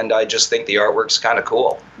storytelling, and I just think the artwork's kind of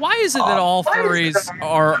cool. Why is it that all furries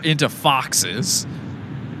are into foxes?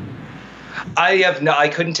 I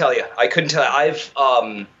couldn't tell you.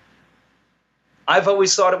 I've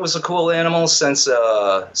always thought it was a cool animal since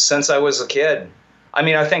I was a kid. I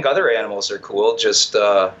mean, I think other animals are cool. Just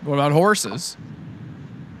what about horses?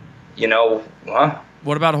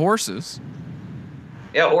 What about horses?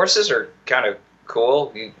 Yeah, horses are kind of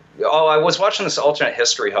cool. I was watching this alternate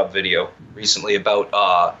history hub video recently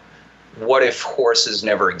about what if horses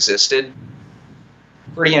never existed.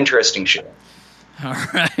 Pretty interesting shit. All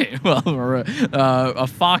right. Well, a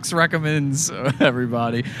fox recommends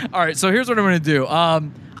everybody. All right. So here's what I'm going to do.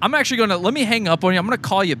 I'm actually going to let me hang up on you. I'm going to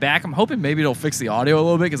call you back. I'm hoping maybe it'll fix the audio a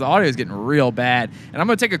little bit because the audio is getting real bad. And I'm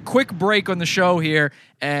going to take a quick break on the show here,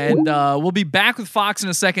 and we'll be back with Fox in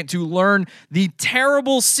a second to learn the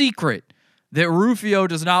terrible secret that Rufio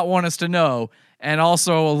does not want us to know, and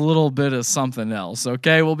also a little bit of something else.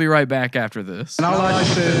 Okay, we'll be right back after this. And all I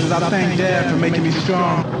just said is I thank Dad for making me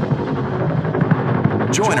strong.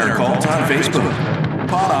 Join our cult on Facebook.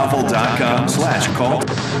 podawful.com/cult.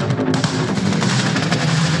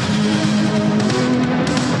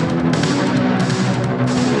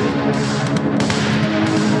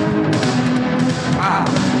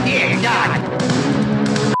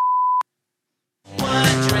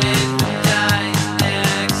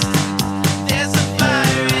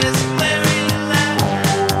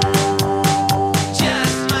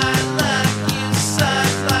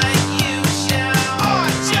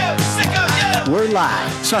 We're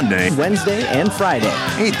live Sunday, Wednesday, and Friday,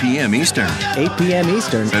 8 p.m. Eastern. 8 p.m.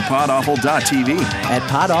 Eastern At podawful.tv. At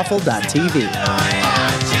podawful.tv.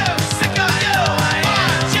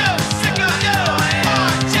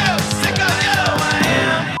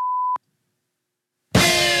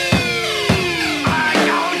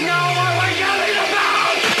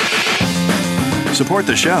 Support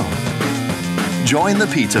the show. Join the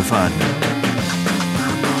Pizza Fund.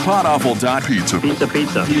 podawful.pizza.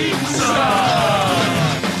 Pizza.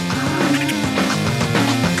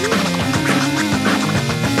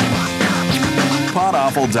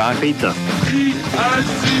 podawful.pizza.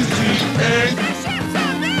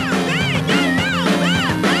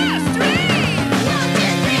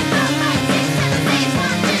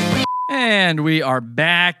 And we are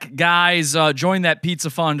back, guys. Join that Pizza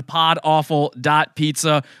Fund,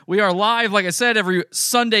 podawful.pizza. We are live, like I said, every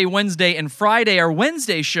Sunday, Wednesday, and Friday. Our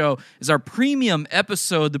Wednesday show is our premium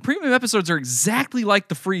episode. The premium episodes are exactly like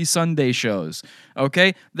the free Sunday shows,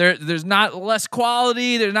 okay? There's not less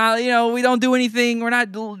quality. There's not, we don't do anything. We're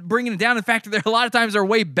not bringing it down. In fact, a lot of times they're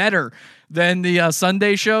way better than the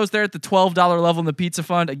Sunday shows. They're at the $12 level in the Pizza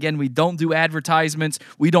Fund. Again, we don't do advertisements.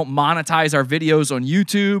 We don't monetize our videos on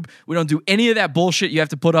YouTube. We don't do any of that bullshit you have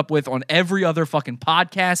to put up with on every other fucking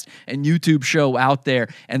podcast and YouTube show out there.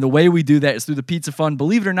 And the way we do that is through the Pizza Fund.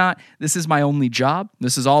 Believe it or not, this is my only job.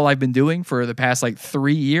 This is all I've been doing for the past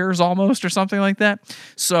 3 years almost or something like that.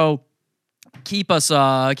 So keep us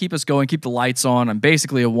going, keep the lights on. I'm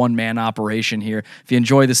basically a one-man operation here. If you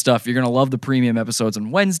enjoy this stuff, you're going to love the premium episodes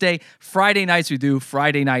on Wednesday. Friday nights we do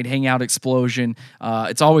Friday Night Hangout Explosion.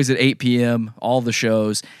 It's always at 8 p.m., all the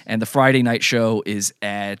shows, and the Friday night show is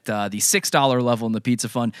at the $6 level in the Pizza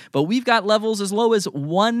Fund. But we've got levels as low as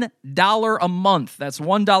 $1 a month. That's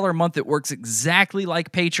 $1 a month. It works exactly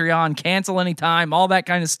like Patreon. Cancel anytime, all that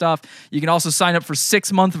kind of stuff. You can also sign up for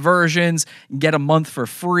 6-month versions, get a month for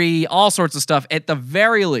free, all sorts of stuff. At the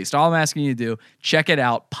very least, all I'm asking you to do, check it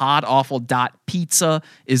out. podawful.pizza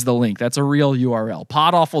is the link. That's a real URL.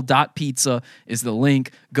 podawful.pizza is the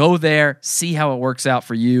link. Go there, see how it works out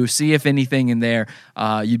for you, see if anything in there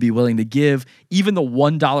you'd be willing to give. Even the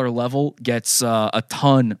 $1 level gets a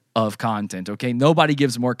ton of content, okay? Nobody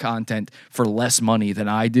gives more content for less money than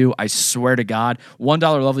I do. I swear to God. $1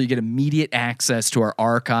 level, you get immediate access to our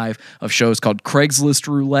archive of shows called Craigslist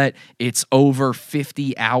Roulette. It's over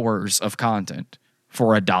 50 hours of content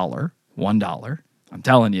for $1. $1. I'm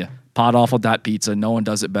telling you. podawful.pizza. No one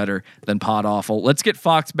does it better than Podawful. Let's get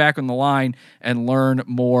Fox back on the line and learn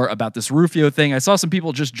more about this Rufio thing. I saw some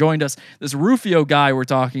people just joined us. This Rufio guy we're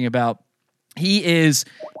talking about, he is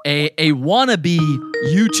a wannabe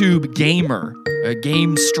YouTube gamer, a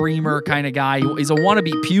game streamer kind of guy. He's a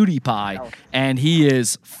wannabe PewDiePie, and he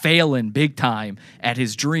is failing big time at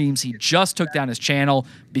his dreams. He just took down his channel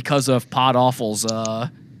because of Podawful's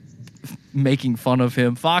making fun of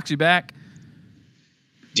him. Fox, you back?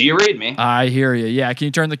 Do you read me? I hear you. Yeah. Can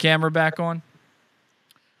you turn the camera back on?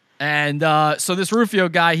 And so this Rufio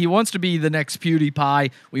guy, he wants to be the next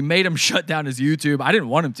PewDiePie. We made him shut down his YouTube. I didn't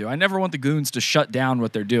want him to. I never want the goons to shut down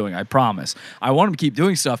what they're doing, I promise. I want him to keep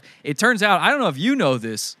doing stuff. It turns out, I don't know if you know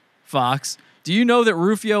this, Fox. Do you know that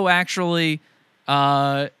Rufio actually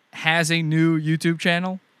has a new YouTube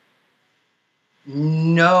channel?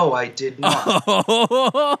 No, I did not.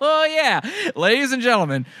 Oh, yeah. Ladies and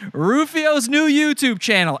gentlemen, Rufio's new YouTube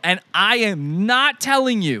channel, and I am not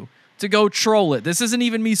telling you to go troll it. This isn't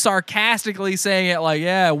even me sarcastically saying it like,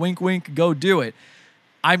 yeah, wink, wink, go do it.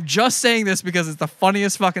 I'm just saying this because it's the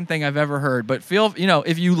funniest fucking thing I've ever heard. But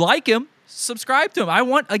if you like him, subscribe to him. I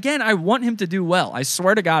want him to do well. I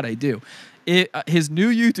swear to God, I do. His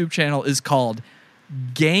new YouTube channel is called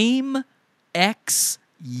Game X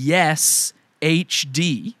Yes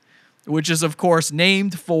HD, which is, of course,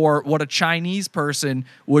 named for what a Chinese person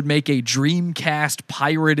would make a Dreamcast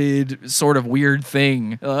pirated sort of weird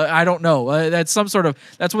thing. I don't know. That's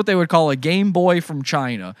what they would call a Game Boy from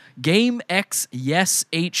China. Game X Yes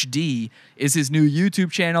HD is his new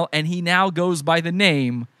YouTube channel, and he now goes by the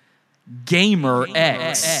name Gamer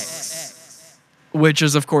X. Which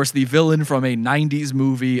is, of course, the villain from a 90s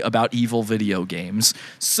movie about evil video games.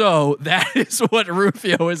 So that is what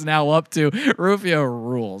Rufio is now up to. Rufio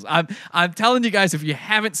rules. I'm telling you guys, if you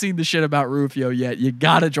haven't seen the shit about Rufio yet, you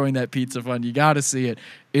gotta join that Pizza Fund. You gotta see it.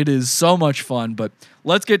 It is so much fun. But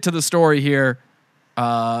let's get to the story here.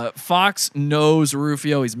 Fox knows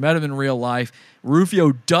Rufio. He's met him in real life.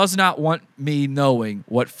 Rufio does not want me knowing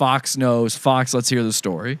what Fox knows. Fox, let's hear the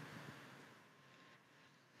story.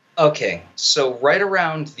 Okay, so right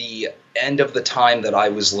around the end of the time that I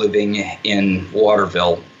was living in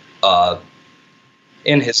Waterville,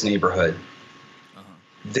 in his neighborhood,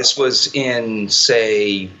 this was in,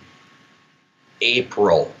 say,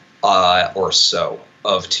 April or so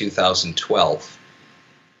of 2012,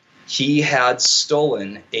 he had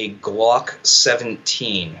stolen a Glock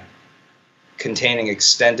 17 containing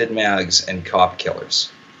extended mags and cop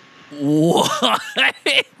killers. What?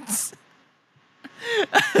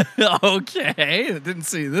 Okay, I didn't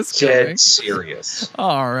see this coming. Dead serious.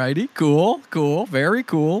 Alrighty, cool, very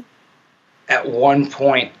cool. At one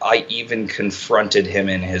point, I even confronted him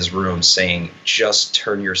in his room saying, just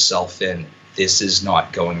turn yourself in. This is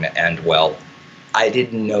not going to end well. I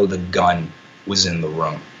didn't know the gun was in the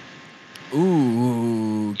room.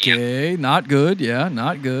 Ooh, okay, yeah. Not good, yeah,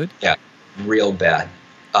 not good. Yeah, real bad.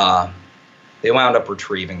 They wound up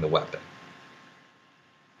retrieving the weapon.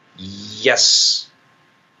 Yes,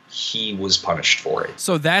 he was punished for it.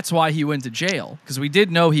 So that's why he went to jail, because we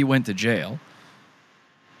did know he went to jail.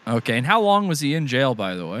 Okay, and how long was he in jail,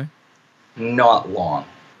 by the way? Not long.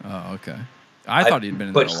 Oh, okay. I thought he'd been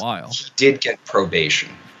in there a while. He did get probation.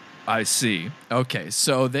 I see. Okay,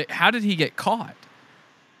 so how did he get caught?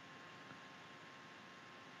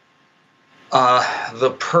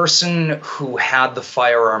 The person who had the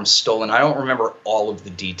firearm stolen, I don't remember all of the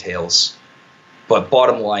details, but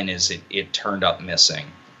bottom line is it turned up missing.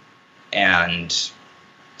 And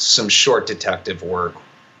some short detective work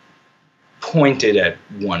pointed at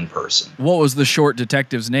one person. What was the short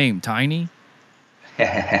detective's name? Tiny?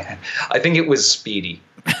 I think it was Speedy.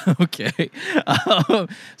 Okay.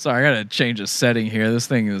 Sorry, I gotta change a setting here. This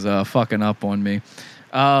thing is fucking up on me.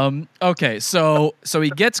 Okay, so he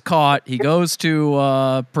gets caught. He goes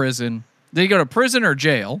to prison. Did he go to prison or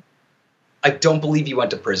jail? I don't believe he went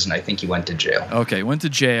to prison. I think he went to jail. Okay, went to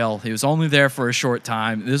jail. He was only there for a short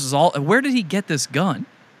time. This is all. Where did he get this gun?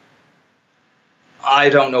 I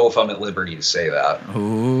don't know if I'm at liberty to say that.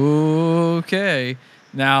 Okay.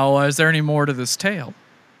 Now, is there any more to this tale?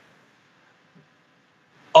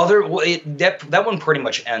 That one pretty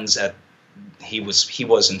much ends at he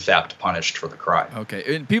was in fact punished for the crime.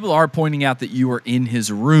 Okay, and people are pointing out that you were in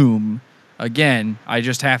his room. Again, I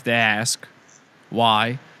just have to ask,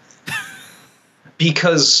 why?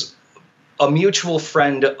 Because a mutual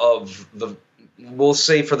friend of we'll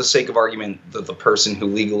say for the sake of argument that the person who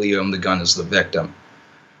legally owned the gun is the victim.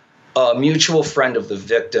 A mutual friend of the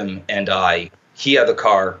victim and he had the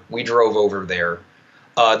car. We drove over there.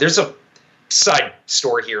 There's a side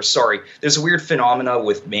story here. Sorry. There's a weird phenomena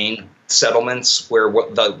with Maine settlements where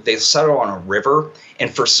they settle on a river,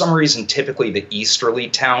 and for some reason, typically the easterly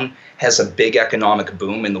town has a big economic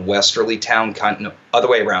boom, and the westerly town other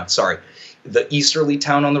way around. Sorry. The easterly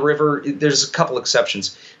town on the river, there's a couple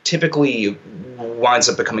exceptions, typically winds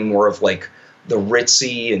up becoming more of like the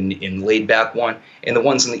ritzy and laid back one, and the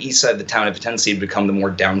ones on the east side of the town have a tendency to become the more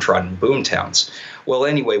downtrodden boom towns. Well,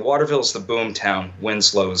 anyway, Waterville's the boom town,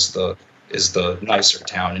 Winslow is the nicer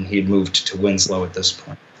town, and he had moved to Winslow at this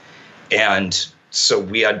point. And so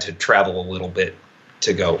we had to travel a little bit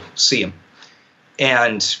to go see him.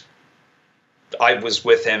 And I was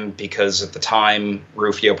with him because at the time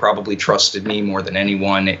Rufio probably trusted me more than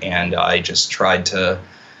anyone, and I just tried to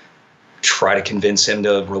convince him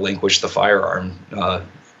to relinquish the firearm,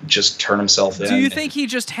 just turn himself in. Do you think he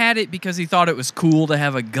just had it because he thought it was cool to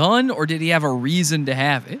have a gun, or did he have a reason to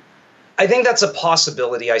have it? I think that's a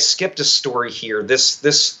possibility. I skipped a story here. This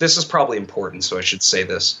is probably important, so I should say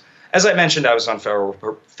this. As I mentioned, I was on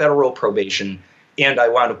federal probation, and I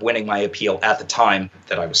wound up winning my appeal at the time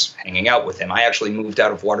that I was hanging out with him. I actually moved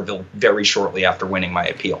out of Waterville very shortly after winning my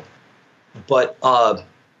appeal. But I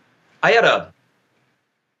had a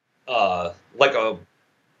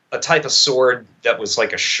type of sword that was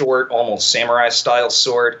like a short, almost samurai style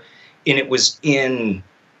sword, and it was in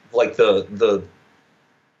like the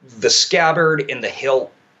scabbard and the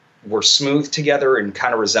hilt were smooth together and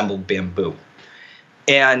kind of resembled bamboo.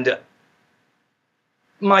 And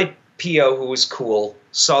my PO, who was cool,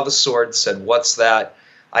 saw the sword, said, "What's that?"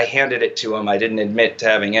 I handed it to him. I didn't admit to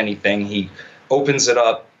having anything. He opens it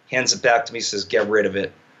up, hands it back to me, says, "Get rid of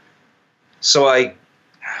it." So I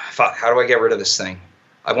thought, how do I get rid of this thing?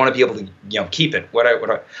 I want to be able to, keep it.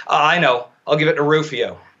 I know. I'll give it to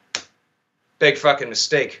Rufio. Big fucking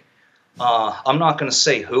mistake. I'm not going to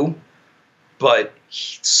say who, but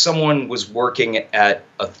someone was working at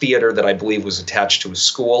a theater that I believe was attached to a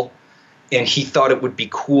school, and he thought it would be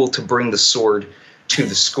cool to bring the sword to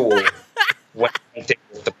the school when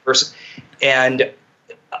the person. And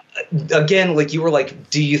again, like you were like,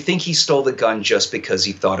 do you think he stole the gun just because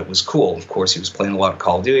he thought it was cool? Of course, he was playing a lot of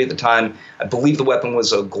Call of Duty at the time. I believe the weapon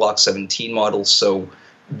was a Glock 17 model, so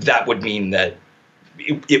that would mean that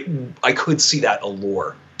I could see that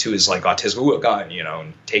allure to his like autism, ooh, a gun,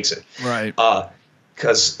 and takes it. Right.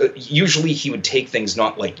 Because usually he would take things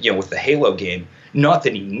not like, with the Halo game, not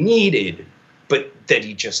that he needed, but that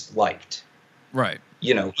he just liked. Right.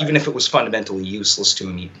 Even if it was fundamentally useless to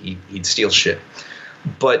him, he'd steal shit.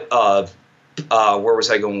 But where was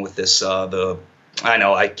I going with this? I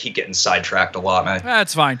know I keep getting sidetracked a lot, man.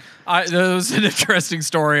 That's fine. That was an interesting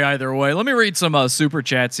story either way. Let me read some super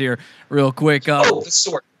chats here real quick. The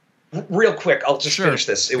sword. Real quick, I'll just finish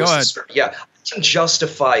this. Go ahead. Yeah, I can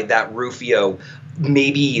justify that Rufio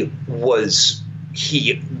maybe was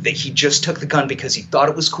that he just took the gun because he thought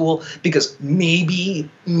it was cool, because maybe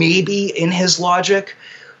in his logic,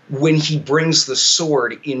 when he brings the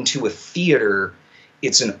sword into a theater,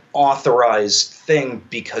 it's an authorized thing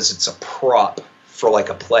because it's a prop for like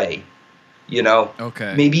a play,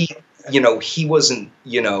 Okay. Maybe, he wasn't,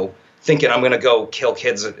 thinking I'm going to go kill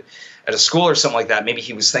kids at a school or something like that. Maybe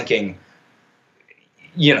he was thinking,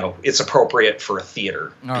 it's appropriate for a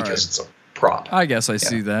theater because it's a prop. I guess I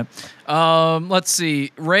see that. Let's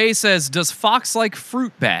see. Ray says, does Fox like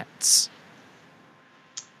fruit bats?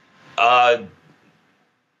 I've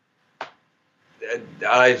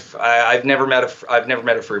never met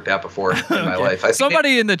a fruit bat before in my life.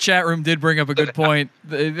 Somebody in the chat room did bring up a good point.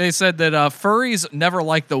 They said that furries never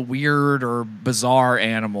like the weird or bizarre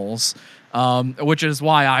animals, which is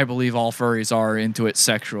why I believe all furries are into it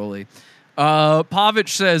sexually. Pavich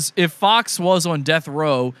says, if Fox was on death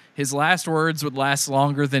row, his last words would last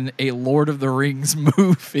longer than a Lord of the Rings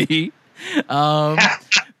movie.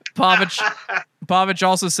 Pavich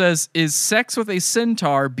also says, is sex with a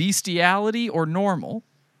centaur bestiality or normal?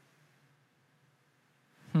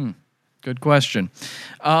 Good question.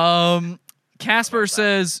 Casper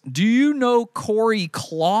says, do you know Corey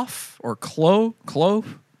Clough or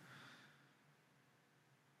Clove?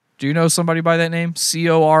 Do you know somebody by that name?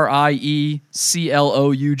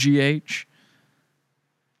 CORIECLOUGH?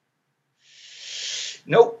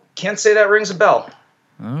 Nope. Can't say that rings a bell.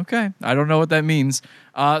 Okay. I don't know what that means.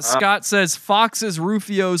 Scott says, Fox is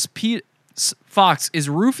Rufio's pedophilia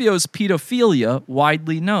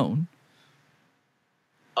widely known?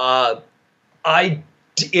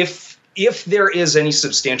 If there is any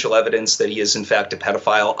substantial evidence that he is in fact a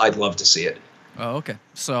pedophile, I'd love to see it. Oh, okay.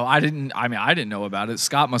 So I didn't know about it.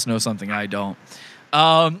 Scott must know something I don't.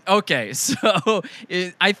 Okay, so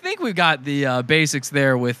I think we've got the basics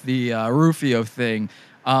there with the Rufio thing.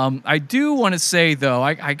 I do want to say, though,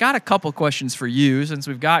 I got a couple questions for you since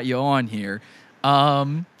we've got you on here.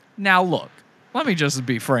 Now, look, let me just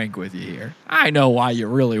be frank with you here. I know why you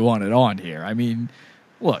really want it on here. I mean,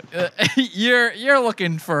 look, you're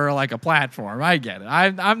looking for like a platform. I get it.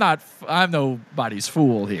 I'm nobody's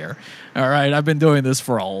fool here. All right, I've been doing this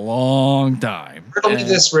for a long time. Riddle me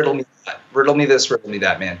this, riddle me that. Riddle me this, riddle me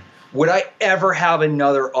that, man. Would I ever have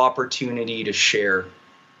another opportunity to share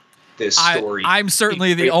this story? I'm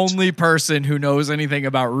certainly the only person who knows anything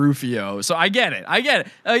about Rufio, so I get it.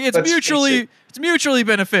 It's mutually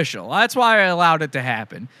beneficial. That's why I allowed it to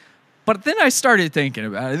happen. But then I started thinking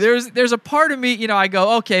about it. There's a part of me, you know, I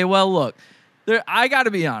go, okay, well, look, I got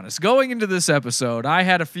to be honest. Going into this episode, I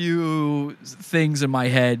had a few things in my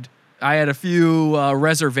head. I had a few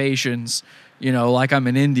reservations, you know, like I'm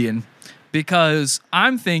an Indian, because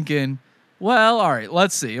I'm thinking, well, all right,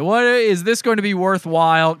 let's see. What is this going to be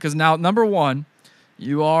worthwhile? Because now, number one,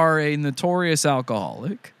 you are a notorious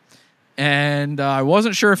alcoholic, and I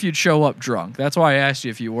wasn't sure if you'd show up drunk. That's why I asked you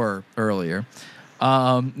if you were earlier.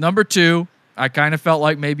 Number two, I kind of felt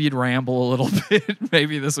like maybe you'd ramble a little bit.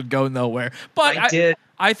 Maybe this would go nowhere. But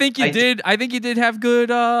I think you did. I think you did have good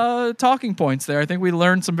talking points there. I think we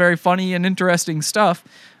learned some very funny and interesting stuff.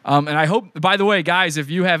 And I hope, by the way, guys, if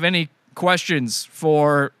you have any questions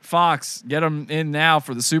for Fox, get them in now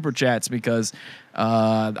for the super chats, because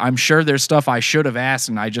I'm sure there's stuff I should have asked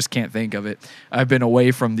and I just can't think of it. I've been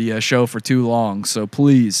away from the show for too long. So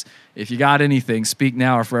please, if you got anything, speak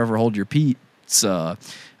now or forever hold your peace. So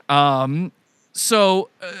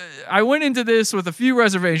I went into this with a few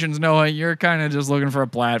reservations, knowing you're kind of just looking for a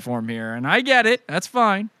platform here, and I get it. That's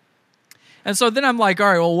fine. And so then I'm like, all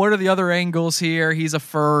right, well, what are the other angles here? He's a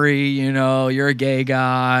furry, you know, you're a gay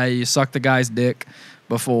guy, you sucked the guy's dick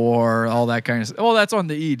before, all that kind of stuff. Well, that's on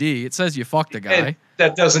the ED. It says you fucked the guy. And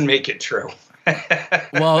that doesn't make it true.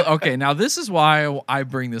 Well, okay, now this is why I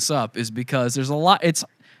bring this up, is because there's a lot.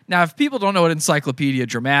 Now, if people don't know what Encyclopedia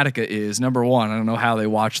Dramatica is, number one, I don't know how they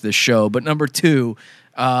watch this show, but number two,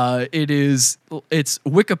 it's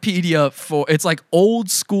Wikipedia it's like old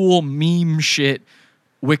school meme shit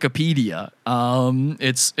Wikipedia.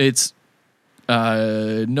 It's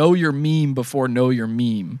know your meme before know your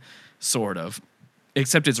meme, sort of.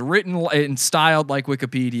 Except it's written and styled like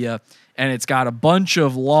Wikipedia, and it's got a bunch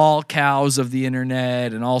of lol cows of the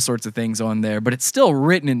internet and all sorts of things on there, but it's still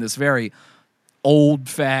written in this very old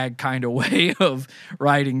fag kind of way of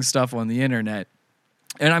writing stuff on the internet.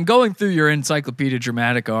 And I'm going through your Encyclopedia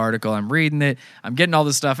Dramatica article. I'm reading it. I'm getting all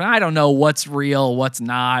this stuff, and I don't know what's real, what's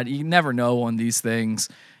not. You never know on these things.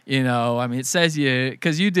 You know, I mean, it says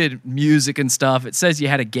because you did music and stuff, it says you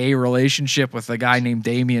had a gay relationship with a guy named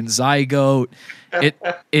Damien Zygote.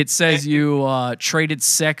 It says you traded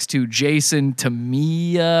sex to Jason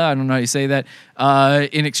Tamiya, I don't know how you say that,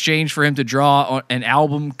 in exchange for him to draw an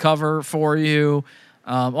album cover for you,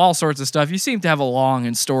 all sorts of stuff. You seem to have a long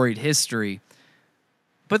and storied history.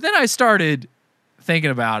 But then I started thinking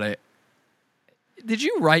about it. Did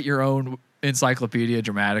you write your own Encyclopedia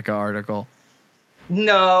Dramatica article?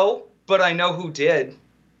 No, but I know who did.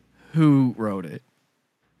 Who wrote it?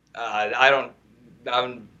 I don't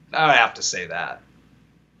have to say that.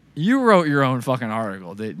 You wrote your own fucking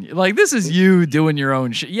article, didn't you? Like, this is you doing your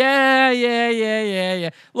own shit. Yeah.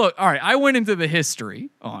 Look, all right, I went into the history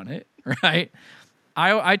on it, right?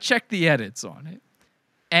 I checked the edits on it,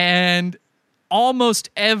 and almost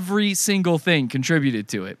every single thing contributed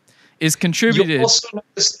to it is contributed. You also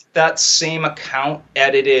noticed that same account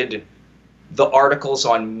edited the articles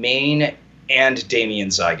on Maine and Damien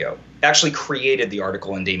Zygote. Actually created the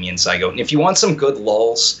article on Damien Zygote. And if you want some good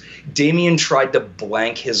lulls, Damien tried to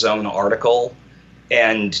blank his own article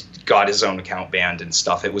and got his own account banned and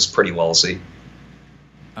stuff. It was pretty lulsy.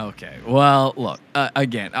 Okay, well, look,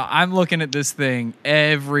 again, I'm looking at this thing,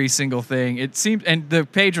 every single thing. It seems, and the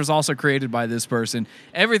page was also created by this person.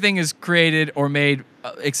 Everything is created or made,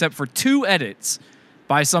 except for two edits,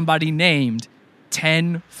 by somebody named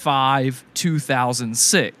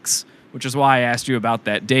 10/5/2006, which is why I asked you about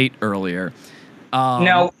that date earlier.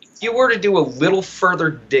 Now, if you were to do a little further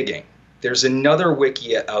digging, there's another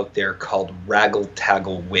wiki out there called Raggle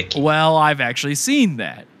Taggle Wiki. Well, I've actually seen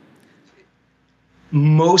that.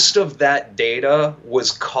 Most of that data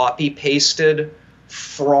was copy-pasted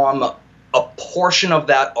from a portion of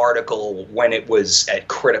that article when it was at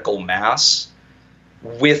critical mass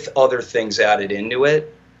with other things added into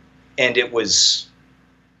it. And it was,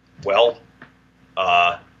 well,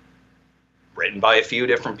 written by a few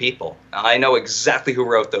different people. I know exactly who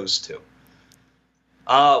wrote those two.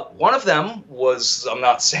 One of them was, I'm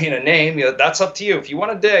not saying a name, that's up to you. If you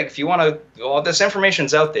want to dig, if you want to, well, this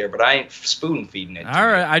information's out there, but I ain't spoon feeding it. All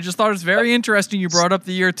right, I just thought it was very interesting you brought up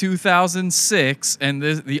the year 2006, and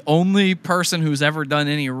the only person who's ever done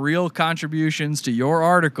any real contributions to your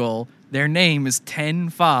article, their name is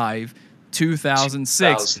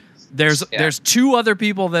 10/5/2006. There's two other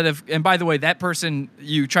people that have, and by the way, that person,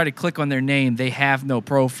 you try to click on their name, they have no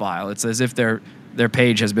profile. It's as if their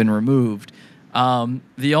page has been removed.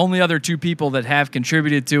 The only other two people that have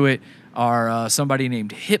contributed to it are somebody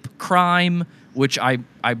named Hip Crime, which I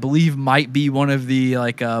believe might be one of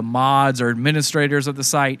the mods or administrators of the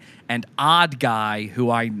site, and Odd Guy, who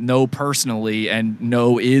I know personally and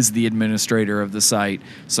know is the administrator of the site.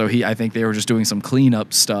 So I think they were just doing some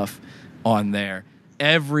cleanup stuff on there.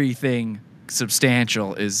 Everything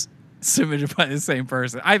substantial is submitted by the same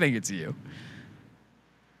person. I think it's you.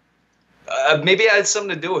 Maybe I had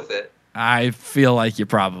something to do with it. I feel like you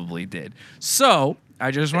probably did. So I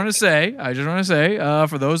just want to say,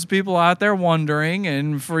 for those people out there wondering,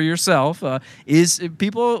 and for yourself,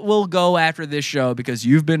 people will go after this show because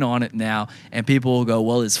you've been on it now, and people will go,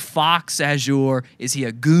 well, is Fox Azure, is he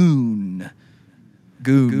a goon?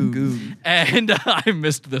 Goon. And I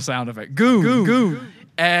missed the sound effect. Goon.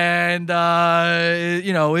 And,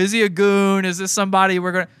 is he a goon? Is this somebody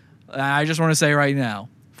we're going to... I just want to say right now,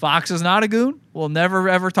 Fox is not a goon. We'll never,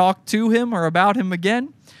 ever talk to him or about him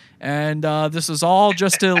again. And this is all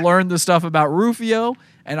just to learn the stuff about Rufio,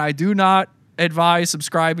 and I do not advise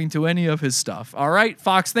subscribing to any of his stuff. All right,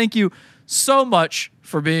 Fox, thank you so much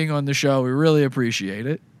for being on the show. We really appreciate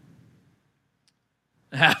it.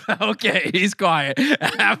 Okay, he's quiet.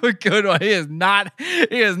 Have a good one. He is not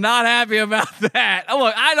happy about that.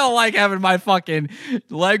 Look, I don't like having my fucking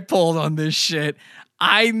leg pulled on this shit.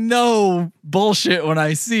 I know bullshit when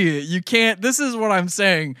I see it. You can't, this is what I'm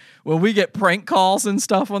saying. When we get prank calls and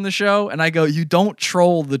stuff on the show, and I go, you don't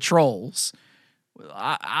troll the trolls.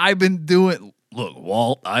 I've been doing, look,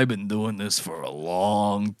 Walt, I've been doing this for a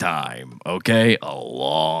long time, okay? A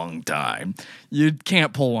long time. You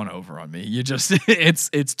can't pull one over on me. You just,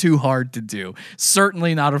 it's too hard to do.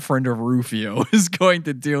 Certainly not a friend of Rufio is going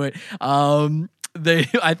to do it.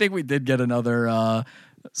 I think we did get another,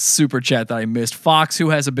 super chat that I missed. Fox,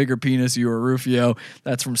 who has a bigger penis, you or Rufio?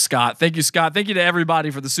 That's from Scott. Thank you, Scott. Thank you to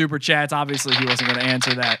everybody for the super chats. Obviously, he wasn't going to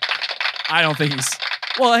answer that. I don't think he's...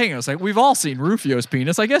 Well, hang on a second. We've all seen Rufio's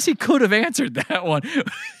penis. I guess he could have answered that one.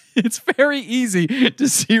 It's very easy to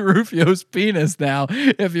see Rufio's penis now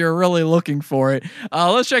if you're really looking for it.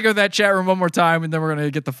 Let's check out that chat room one more time, and then we're going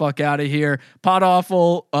to get the fuck out of here. Pot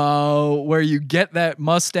Awful, where you get that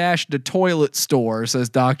mustache, the toilet store, says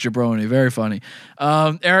Doc Jabroni. Very funny.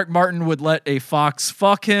 Eric Martin would let a fox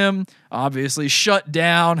fuck him. Obviously, shut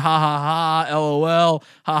down. Ha ha ha. LOL.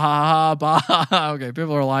 Ha ha ha. Bah. Okay,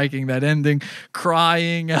 people are liking that ending.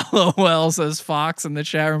 Crying. LOL, says Fox in the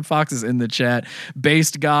chat room. Fox is in the chat.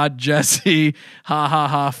 Based God, Jesse. Ha ha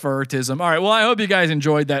ha. Furtism. All right, well, I hope you guys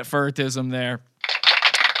enjoyed that furtism there.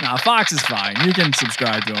 Nah, Fox is fine. You can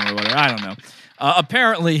subscribe to him or whatever. I don't know.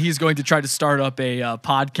 Apparently, he's going to try to start up a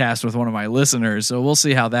podcast with one of my listeners, so we'll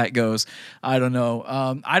see how that goes. I don't know.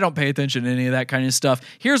 I don't pay attention to any of that kind of stuff.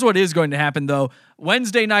 Here's what is going to happen, though.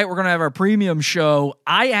 Wednesday night, we're going to have our premium show.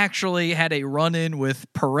 I actually had a run-in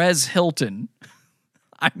with Perez Hilton.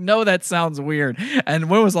 I know that sounds weird. And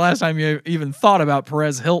when was the last time you even thought about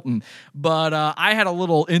Perez Hilton? But I had a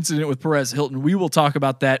little incident with Perez Hilton. We will talk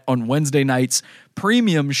about that on Wednesday night's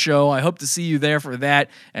premium show. I hope to see you there for that.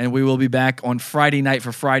 And we will be back on Friday night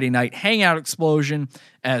for Friday Night Hangout Explosion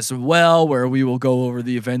as well, where we will go over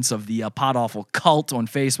the events of the Pot Awful cult on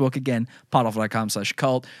Facebook. Again,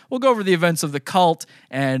 potawful.com/cult. We'll go over the events of the cult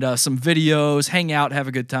and some videos, hang out, have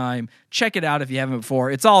a good time. Check it out if you haven't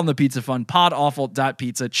before. It's all in the Pizza Fund,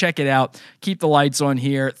 podawful.pizza. Check it out. Keep the lights on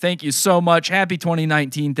here. Thank you so much. Happy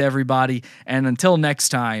 2019 to everybody. And until next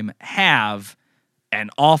time, have an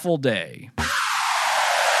awful day.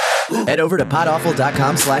 Head over to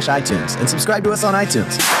podawful.com/iTunes and subscribe to us on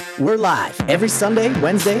iTunes. We're live every Sunday,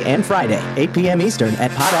 Wednesday, and Friday, 8 p.m. Eastern at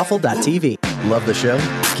podawful.tv. Love the show?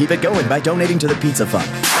 Keep it going by donating to the Pizza Fund.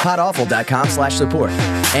 podawful.com/support.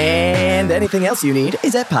 And anything else you need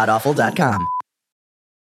is at podawful.com.